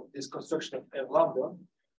for this construction of F lambda.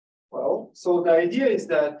 Well, so the idea is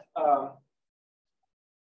that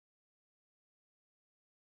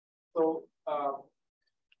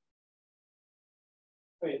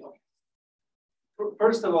wait, okay.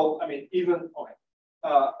 First of all, I mean, even okay.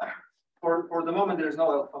 For the moment, there's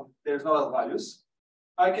no L values.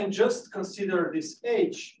 I can just consider this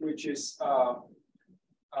H, which is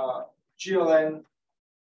GLN.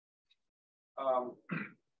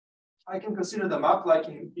 I can consider the map like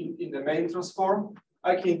in the main transform.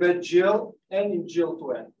 I can embed GL and in GL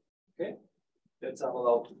to N. Okay, that's I'm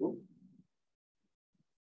allowed to do.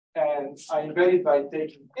 And I embed it by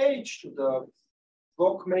taking H to the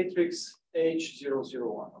block matrix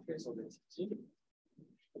H001. Okay, so that's easy.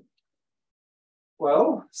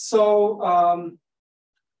 Well, so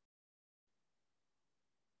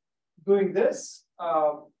doing this,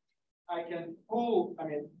 I can pull, I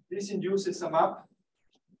mean, this induces a map.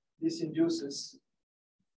 This induces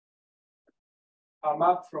a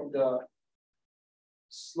map from the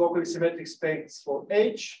locally symmetric space for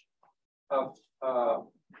H of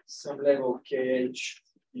some level KH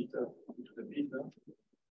beta to the beta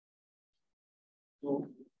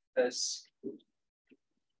to S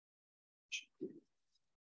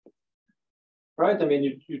right? I mean,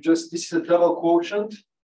 you just, this is a double quotient,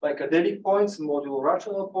 like p-adic points, modulo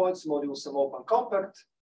rational points, modulo sum open compact.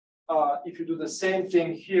 If you do the same thing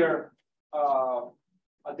here,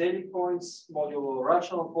 p-adic points, modulo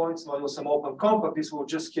rational points, modulo sum open compact, this will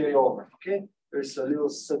just carry over, okay? There's a little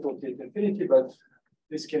subtlety at infinity, but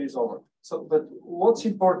this carries over. So, but what's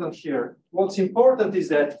important here? What's important is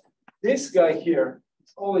that this guy here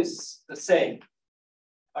is always the same.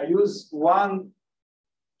 I use one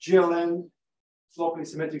GLN locally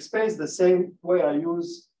symmetric space the same way I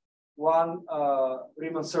use one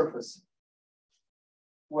Riemann surface.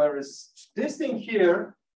 Whereas this thing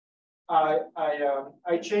here,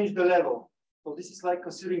 I change the level. So this is like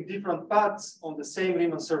considering different paths on the same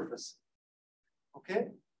Riemann surface. Okay?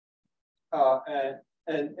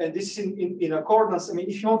 And this is in accordance. I mean,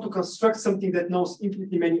 if you want to construct something that knows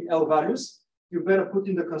infinitely many L values, you better put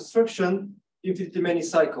in the construction infinitely many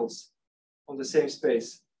cycles on the same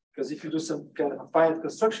space. Because if you do some kind of a finite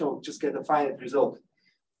construction, you'll just get a finite result.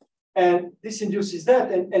 And this induces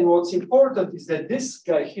that. And what's important is that this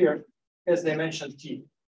guy here has dimension T.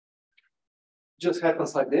 Just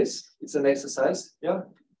happens like this. It's an exercise. Yeah.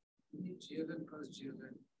 GLN plus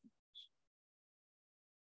GLN.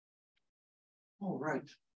 Oh, right.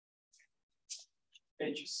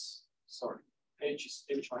 H is, sorry.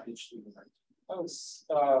 H1, H2. Right.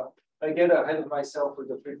 I get ahead of myself with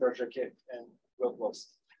the prepared jacket and got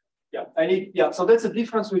lost. Yeah, so that's the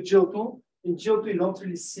difference with GL2. In GL2, you don't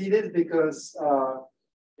really see this because,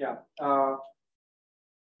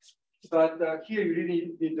 but here you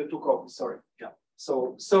really need the two copies, sorry. Yeah,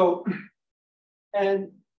 so,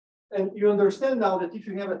 and you understand now that if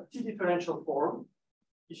you have a T differential form,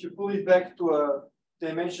 if you pull it back to a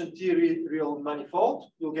dimension T real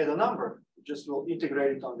manifold, you'll get a number. You just will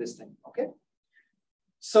integrate it on this thing, okay?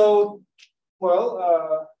 So,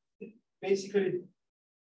 well, basically,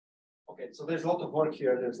 okay, so there's a lot of work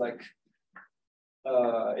here. There's like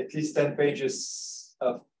at least 10 pages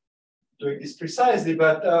of doing this precisely,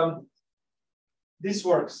 but this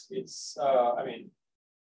works. It's, I mean,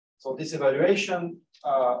 so this evaluation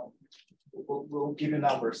will give you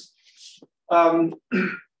numbers.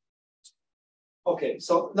 Okay,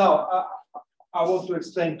 so now I want to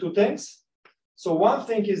explain two things. So one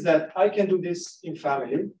thing is that I can do this in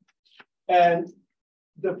family, and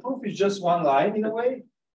the proof is just one line in a way.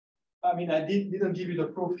 I mean, I didn't give you the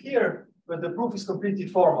proof here, but the proof is completely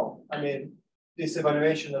formal. I mean, this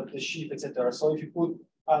evaluation of the sheaf, etc. So if you put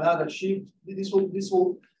another sheaf,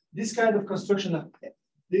 this kind of construction of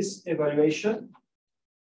this evaluation,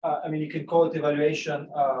 I mean, you can call it evaluation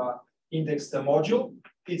index the module.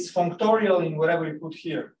 It's functorial in whatever you put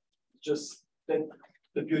here. Just the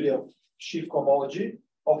beauty of sheaf cohomology.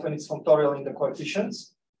 Often it's functorial in the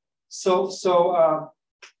coefficients. So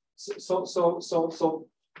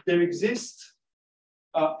there exists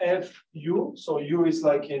FU. So U is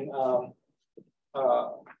like in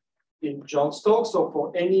Johnstokes. So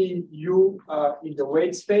for any U in the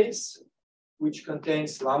weight space, which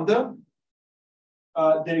contains lambda,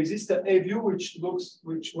 there exists a view which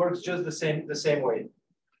works just the same way,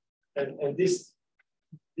 and this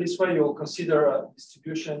way you'll consider a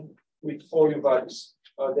distribution with all U values.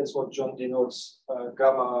 That's what John denotes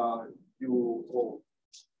gamma U O.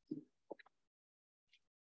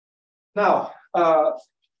 Now,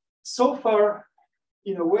 so far,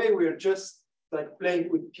 in a way, we're just like playing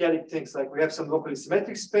with p-adic things. Like we have some locally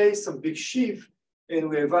symmetric space, some big sheaf, and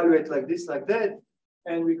we evaluate like this, like that.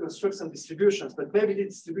 And we construct some distributions, but maybe the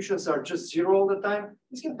distributions are just zero all the time.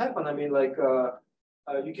 This can happen. I mean, like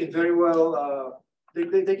you can very well,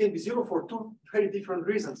 they can be zero for two very different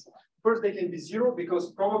reasons. First, they can be zero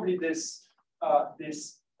because probably these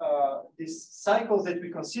cycles that we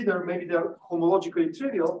consider, maybe they're homologically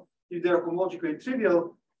trivial. If they're homologically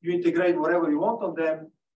trivial, you integrate whatever you want on them,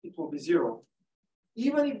 it will be zero.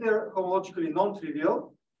 Even if they're homologically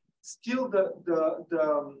non-trivial, still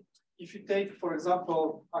if you take, for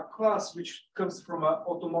example, a class which comes from an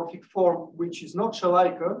automorphic form, which is not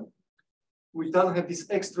Shalaika, which doesn't have this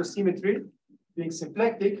extra symmetry, being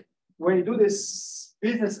symplectic, when you do this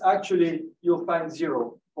business, actually, you'll find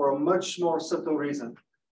zero for a much more subtle reason.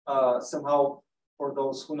 Somehow, for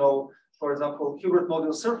those who know, for example, Hilbert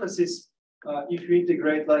model surfaces, if you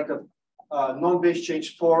integrate like a non-base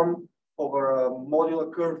change form over a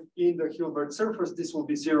modular curve in the Hilbert surface, this will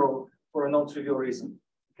be zero for a non-trivial reason.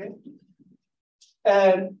 Okay,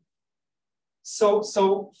 and so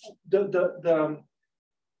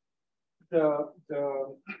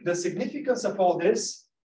the significance of all this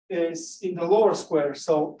is in the lower square.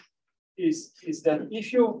 So is that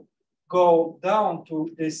if you go down to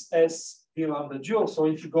this S d lambda dual, so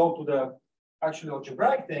if you go to the actual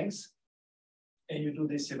algebraic things, and you do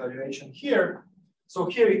this evaluation here. So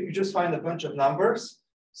here you just find a bunch of numbers.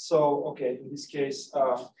 So, okay, in this case,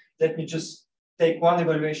 let me just take one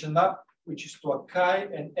evaluation map, which is to a chi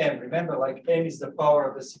and m. Remember, like m is the power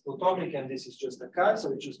of the cyclotomic, and this is just a chi, so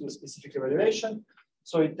we just do a specific evaluation.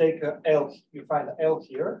 So you take a L, you find an L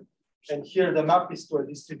here, and here the map is to a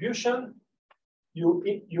distribution. You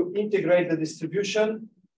integrate the distribution,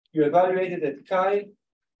 you evaluate it at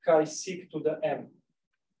chi sig to the m.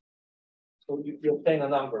 So you obtain a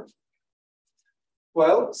number.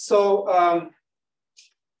 Well, so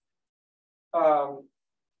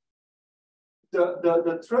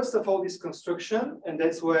the thrust of all this construction, and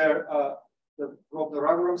that's where the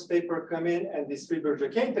Ragorum's paper come in and this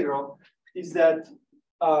Friedberg-Jacquet integral, is that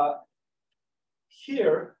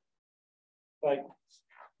here, like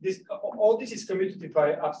this, all this is commutative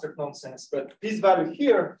by abstract nonsense, but this value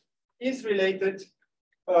here is related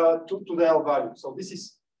to the L value. So this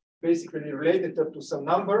is basically related to some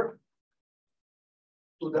number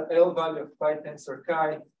to the L value of pi tensor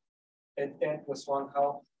chi at n plus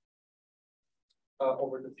 1/2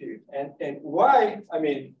 over the period. And why? I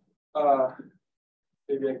mean,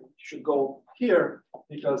 maybe I should go here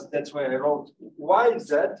because that's where I wrote. Why is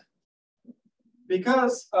that?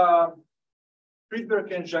 Because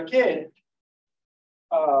Friedberg and Jacquet,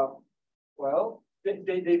 well,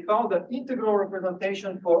 they found an integral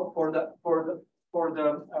representation for the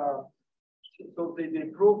so they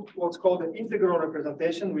proved what's called the integral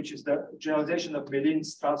representation, which is the generalization of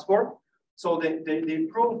Mélin's transform. So they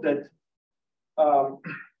proved that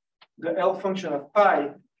the L function of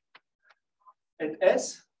pi at S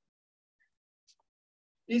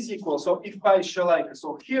is equal. So if pi is Shalaika,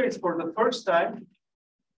 so here it's for the first time.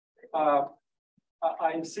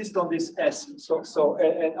 I insist on this S. And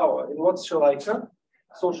what's Shalaika?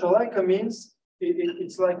 So Shalaika means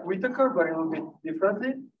it's like Whittaker, but a little bit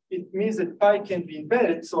differently. It means that pi can be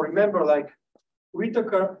embedded. So remember, like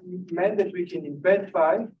Whittaker meant that we can embed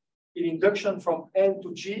pi in induction from N to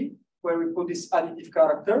G, where we put this additive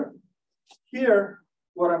character. Here,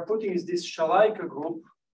 what I'm putting is this Shalaika group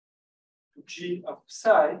to G of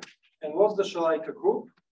psi. And what's the Shalaika group?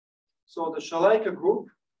 So the Shalaika group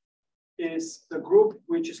is the group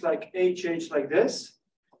which is like HH like this,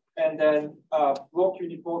 and then block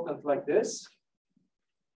unipotent like this,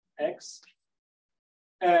 X.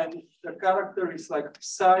 And the character is like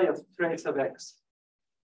psi of trace of X.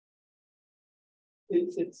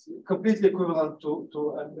 It's completely equivalent to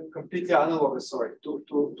completely analogous, sorry, to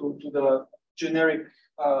the generic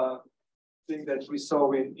thing that we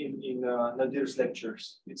saw in Nadir's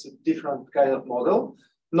lectures. It's a different kind of model.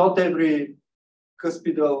 Not every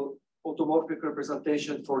cuspidal automorphic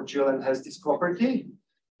representation for GLN has this property.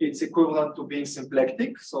 It's equivalent to being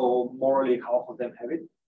symplectic, so morally half of them have it,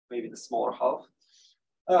 maybe the smaller half.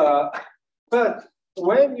 But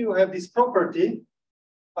when you have this property,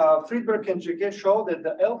 Friedberg and Jacquet show that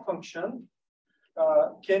the L function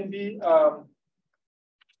can be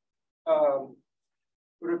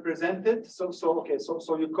represented. So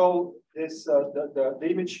you call this the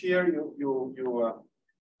image here. You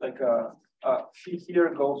like a phi here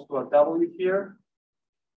goes to a W here.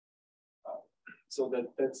 So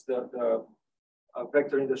that's the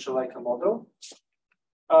vector in the Shalaika model.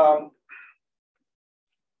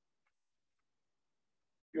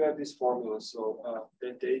 You have this formula, so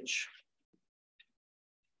that H.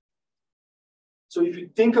 So if you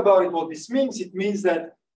think about it, what this means, it means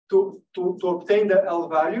that to obtain the L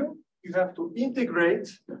value, you have to integrate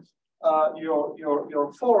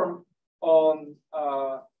your form on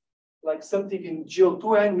like something in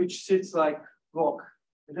GL2N, which sits like block.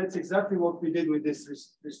 And that's exactly what we did with this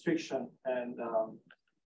restriction. And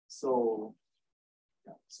so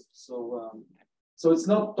it's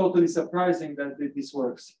not totally surprising that this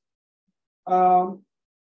works.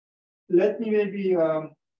 Let me maybe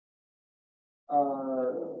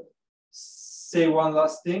say one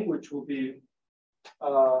last thing, which will be,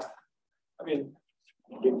 I mean,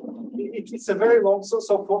 it's a very long,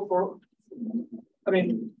 I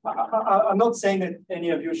mean, I'm not saying that any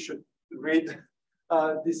of you should read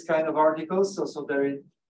this kind of articles.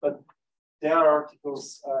 But there are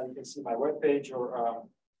articles, you can see my webpage, or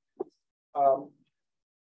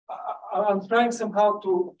I'm trying somehow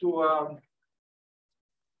to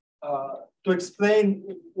explain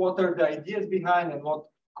what are the ideas behind and what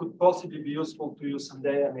could possibly be useful to you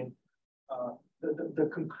someday. I mean, the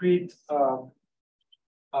concrete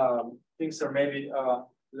things are maybe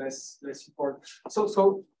less important.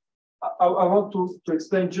 So I want to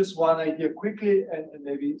explain just one idea quickly and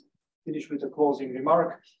maybe finish with a closing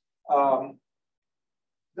remark. The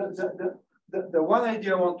one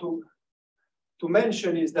idea I want to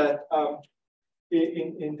mention is that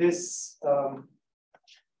in this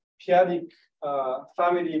p-adic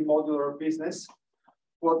family modular business,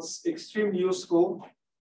 what's extremely useful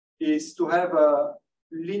is to have a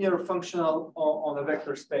linear functional on a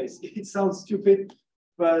vector space. It sounds stupid,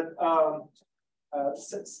 but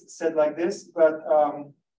said like this, but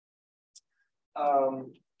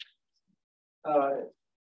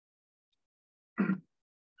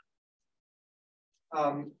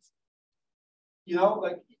you know,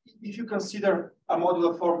 like if you consider a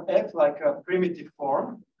modular form F like a primitive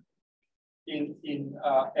form in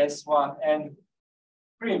S1 and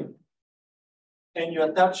prim, and you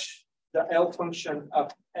attach the L function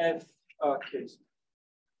of F case.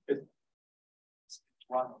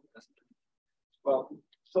 Well,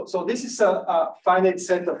 so this is a finite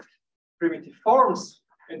set of primitive forms,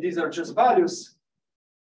 and these are just values.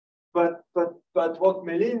 But what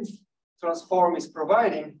Mellin transform is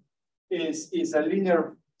providing is a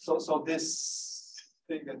linear. So this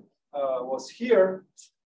thing that was here,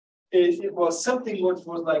 it was something which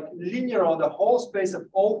was like linear on the whole space of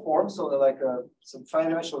all forms, so like some finite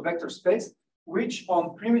dimensional vector space, which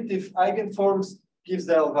on primitive eigenforms gives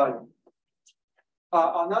the L value.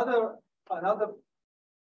 Another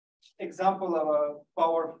example of a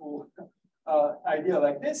powerful idea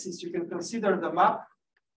like this is you can consider the map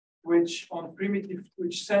which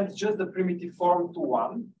sends just the primitive form to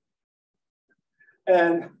 1.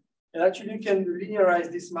 And actually you can linearize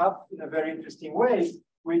this map in a very interesting way,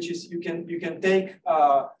 which is you can take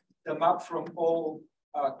the map from all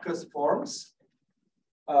cusp forms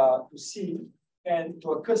to C, and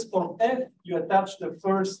to a cusp form F, you attach the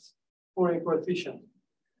first Fourier coefficient.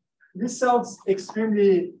 This sounds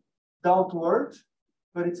extremely down to earth,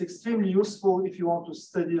 but it's extremely useful if you want to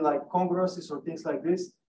study like congruences or things like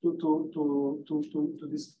this to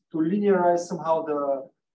linearize somehow the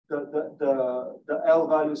L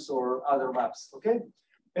values or other maps. Okay,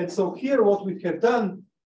 and so here what we have done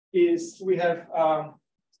is we have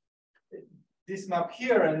this map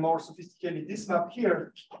here, and more sophisticatedly this map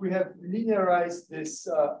here. We have linearized this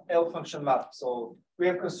L function map. So we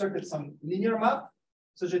have constructed some linear map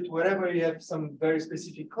such that wherever you have some very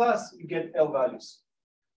specific class, you get L values.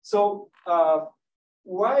 So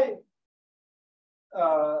why?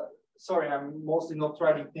 Sorry, I'm mostly not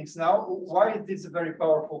writing things now. Why is this a very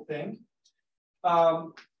powerful thing?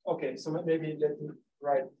 Okay, so maybe let me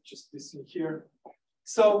write just this in here.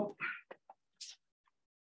 So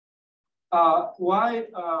why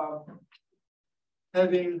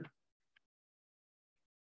having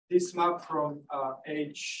this map from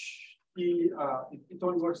H T, it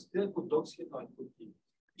only works, didn't put dots here, no, it put T.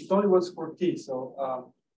 It only works for T,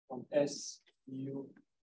 so from S, U,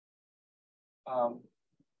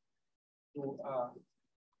 to,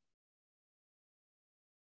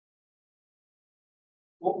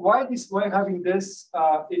 why having this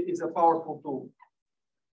is a powerful tool?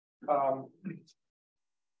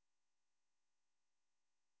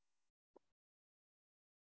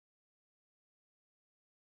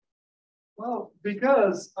 Well,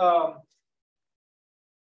 because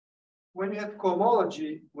when you have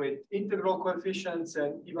cohomology with integral coefficients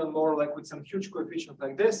and even more like with some huge coefficients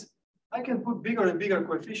like this, I can put bigger and bigger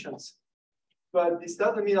coefficients. But this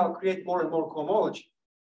doesn't mean I'll create more and more cohomology.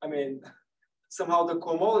 I mean, somehow the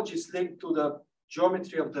cohomology is linked to the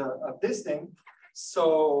geometry of this thing.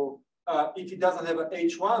 So if it doesn't have an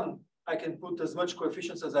H1, I can put as much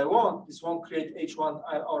coefficients as I want. This won't create H1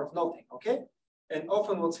 out of nothing, okay? And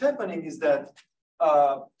often what's happening is that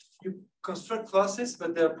you construct classes,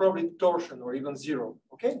 but they're probably torsion or even zero,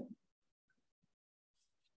 okay?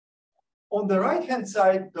 On the right-hand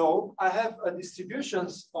side, though, I have a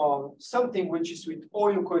distributions on something which is with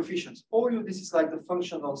OU coefficients. OU, this is like the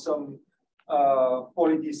function on some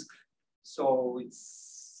polydisk. So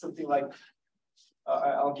it's something like,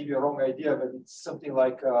 I'll give you a wrong idea, but it's something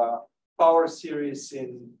like a power series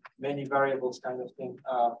in many variables kind of thing.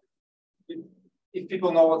 If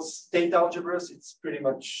people know what state algebras, it's pretty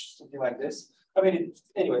much something like this. I mean,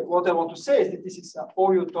 anyway, what I want to say is that this is an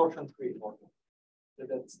OU torsion-free model.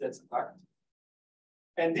 That's a fact.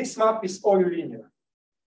 And this map is OU linear.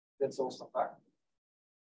 That's also a fact.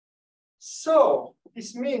 So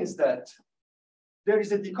this means that there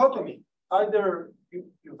is a dichotomy. Either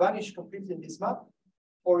you vanish completely in this map,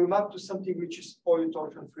 or you map to something which is OU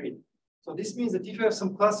torsion-free. So this means that if you have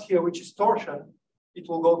some class here which is torsion, it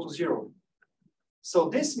will go to 0. So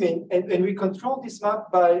this means, and we control this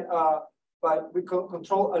map by we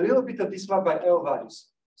control a little bit of this map by L values.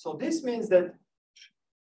 So this means that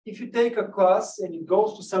if you take a class and it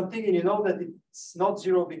goes to something and you know that it's not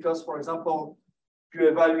 0 because, for example, you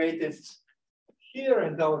evaluate it here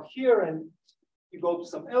and down here, and you go to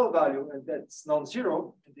some L value and that's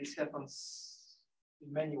non-zero, and this happens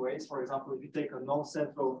in many ways. For example, if you take a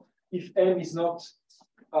non-central, if M is not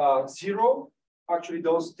zero, actually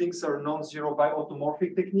those things are non-zero by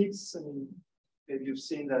automorphic techniques. I mean, maybe you've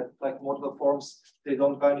seen that like modular forms, they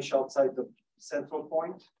don't vanish outside the central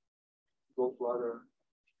point. Go to other.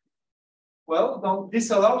 Well, now this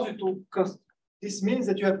allows you to, this means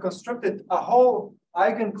that you have constructed a whole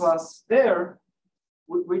eigenclass there,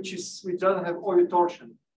 which doesn't have OU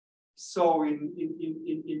torsion. So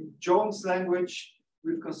in Jones' language,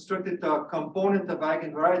 we've constructed a component of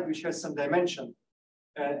eigenvariety which has some dimension,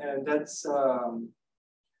 and that's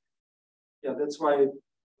yeah, that's why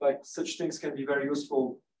like such things can be very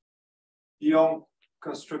useful beyond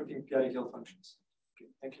constructing p-adic Hill functions. Okay,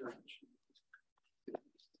 thank you very much.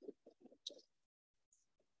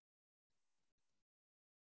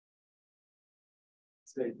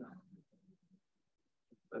 It's late now,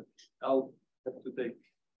 but I'll have to take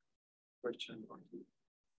a question or two.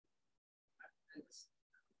 Thanks.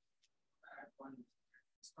 I have one.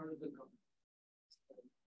 It's part of the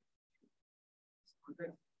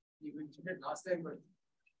context. You mentioned it last time, but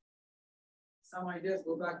some ideas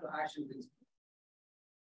go back to Ash and Ginsburg.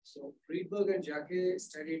 So Friedberg and Jacquet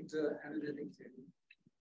studied the analytic theory.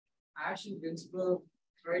 Ash and Ginsburg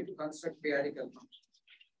tried to construct p-adic functions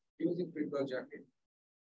using Friedberg-Jacquet.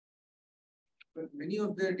 But many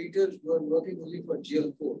of their details were working only for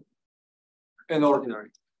GL4. And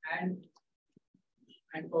ordinary. And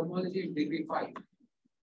homology in degree 5.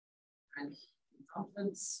 And in some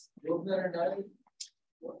sense, Grosvenor and I,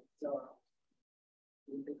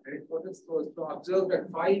 for this was to observe that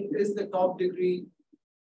 5 is the top degree,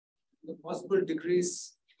 the possible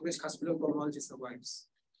degrees to which cuspal homology survives.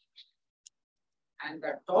 And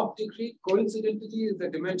that top degree, coincidentally, is the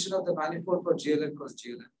dimension of the manifold for GLN cross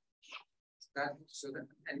GLN.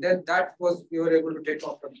 And then that was, we were able to take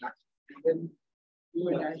off from that. And then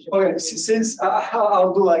okay, since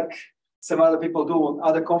I'll do like some other people do on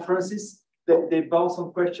other conferences, they bounce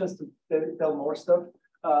on questions to tell more stuff.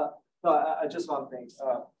 No, just one thing.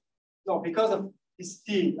 No, because of this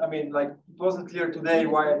T, I mean, like it wasn't clear today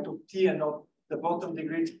why I took T and not the bottom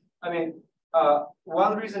degree. I mean,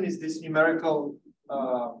 one reason is this numerical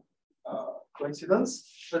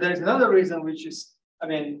coincidence, but there is another reason, which is, I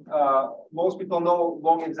mean, most people know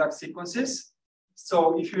long exact sequences.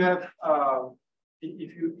 So if you have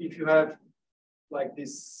if you have like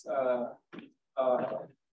this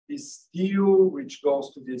this du which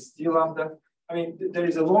goes to this d lambda, I mean, there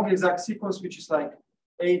is a long exact sequence which is like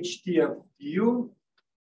ht of du.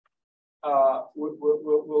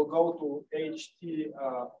 We'll go to ht.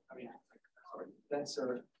 I mean, sorry,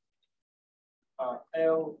 tensor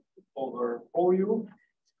L over OU.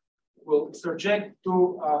 Will surject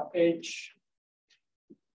to h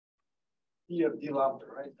d of d lambda,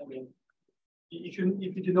 right? I mean, if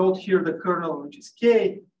you denote here the kernel, which is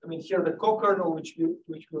k, I mean here the co-kernel, which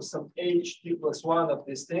will some h d plus 1 of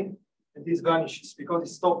this thing, and this vanishes because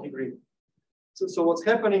it's top degree. So what's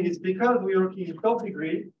happening is because we're working in top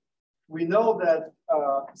degree, we know that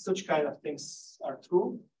such kind of things are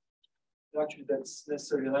true. Actually, that's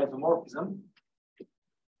necessarily an isomorphism.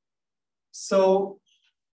 So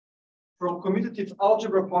from commutative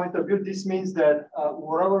algebra point of view, this means that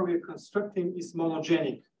whatever we're constructing is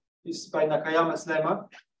monogenic, is by Nakayama's lemma,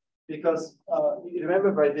 because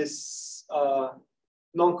remember by this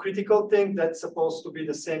non-critical thing, that's supposed to be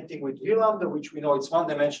the same thing with V lambda, which we know it's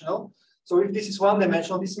one-dimensional. So if this is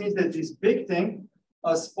one-dimensional, this means that this big thing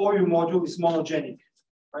as OU module is monogenic,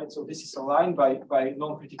 right? So this is aligned by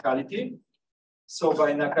non-criticality. So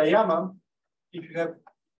by Nakayama, if you have,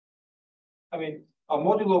 I mean, a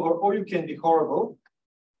module over OU can be horrible,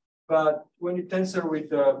 but when you tensor with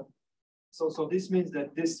the, so this means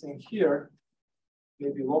that this thing here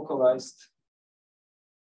may be localized,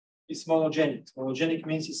 is monogenic. Monogenic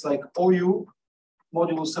means it's like OU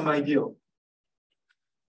modulo some ideal.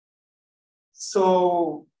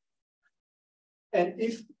 So, and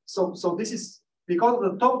if, so this is, because of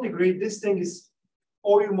the top degree, this thing is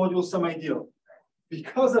OU modulo some ideal.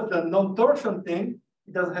 Because of the non-torsion thing,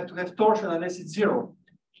 it doesn't have to have torsion unless it's 0.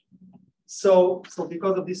 So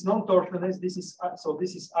because of this non-torsionness, this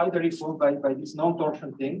is either equal by this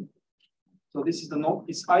non-torsion thing. So this is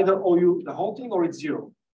it's either OU the whole thing or it's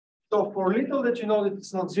 0. So for little that you know that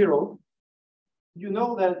it's not 0, you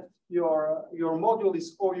know that your module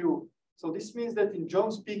is OU. So this means that in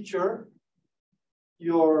John's picture,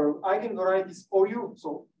 your eigenvariety is OU.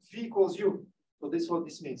 So V equals U. So this is what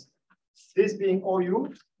this means. This being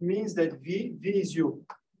OU means that V is U.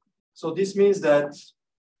 So this means that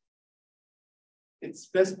it's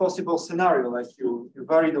best possible scenario, like you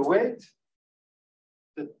vary the weight,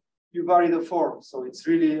 you vary the form. So it's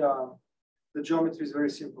really, the geometry is very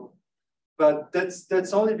simple. But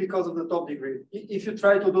that's only because of the top degree. If you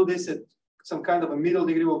try to do this at some kind of a middle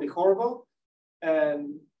degree, will be horrible.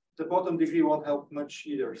 And the bottom degree won't help much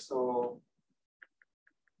either. So,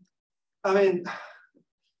 I mean,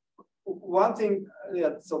 one thing,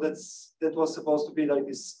 yeah, so that was supposed to be like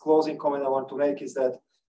this closing comment I want to make is that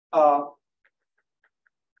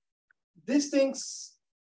these things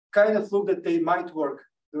kind of look that they might work.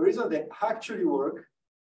 The reason they actually work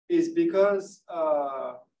is because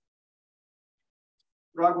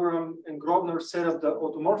Raghuram and Grobner set up the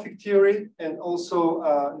automorphic theory, and also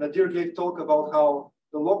Nadir gave talk about how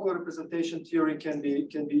the local representation theory can be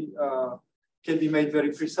made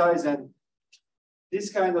very precise. And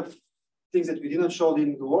these kind of things that we didn't show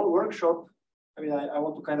in the workshop, I mean, I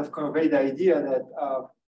want to kind of convey the idea that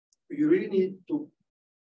you really need to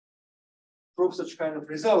prove such kind of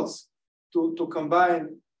results to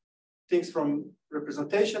combine things from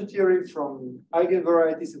representation theory, from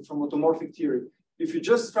eigenvarieties, and from automorphic theory. If you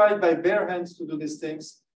just try by bare hands to do these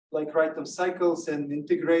things, like write them cycles and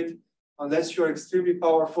integrate, unless you're extremely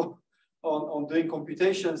powerful on doing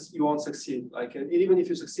computations, you won't succeed. Like, even if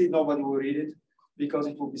you succeed, nobody will read it because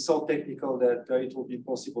it will be so technical that it will be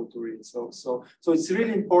impossible to read. So it's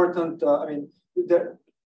really important. I mean,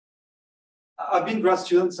 I've been grad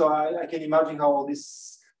student, so I can imagine how all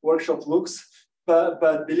this workshop looks.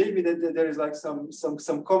 But believe me that there is like some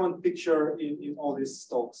common picture in all these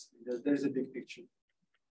talks. There's a big picture.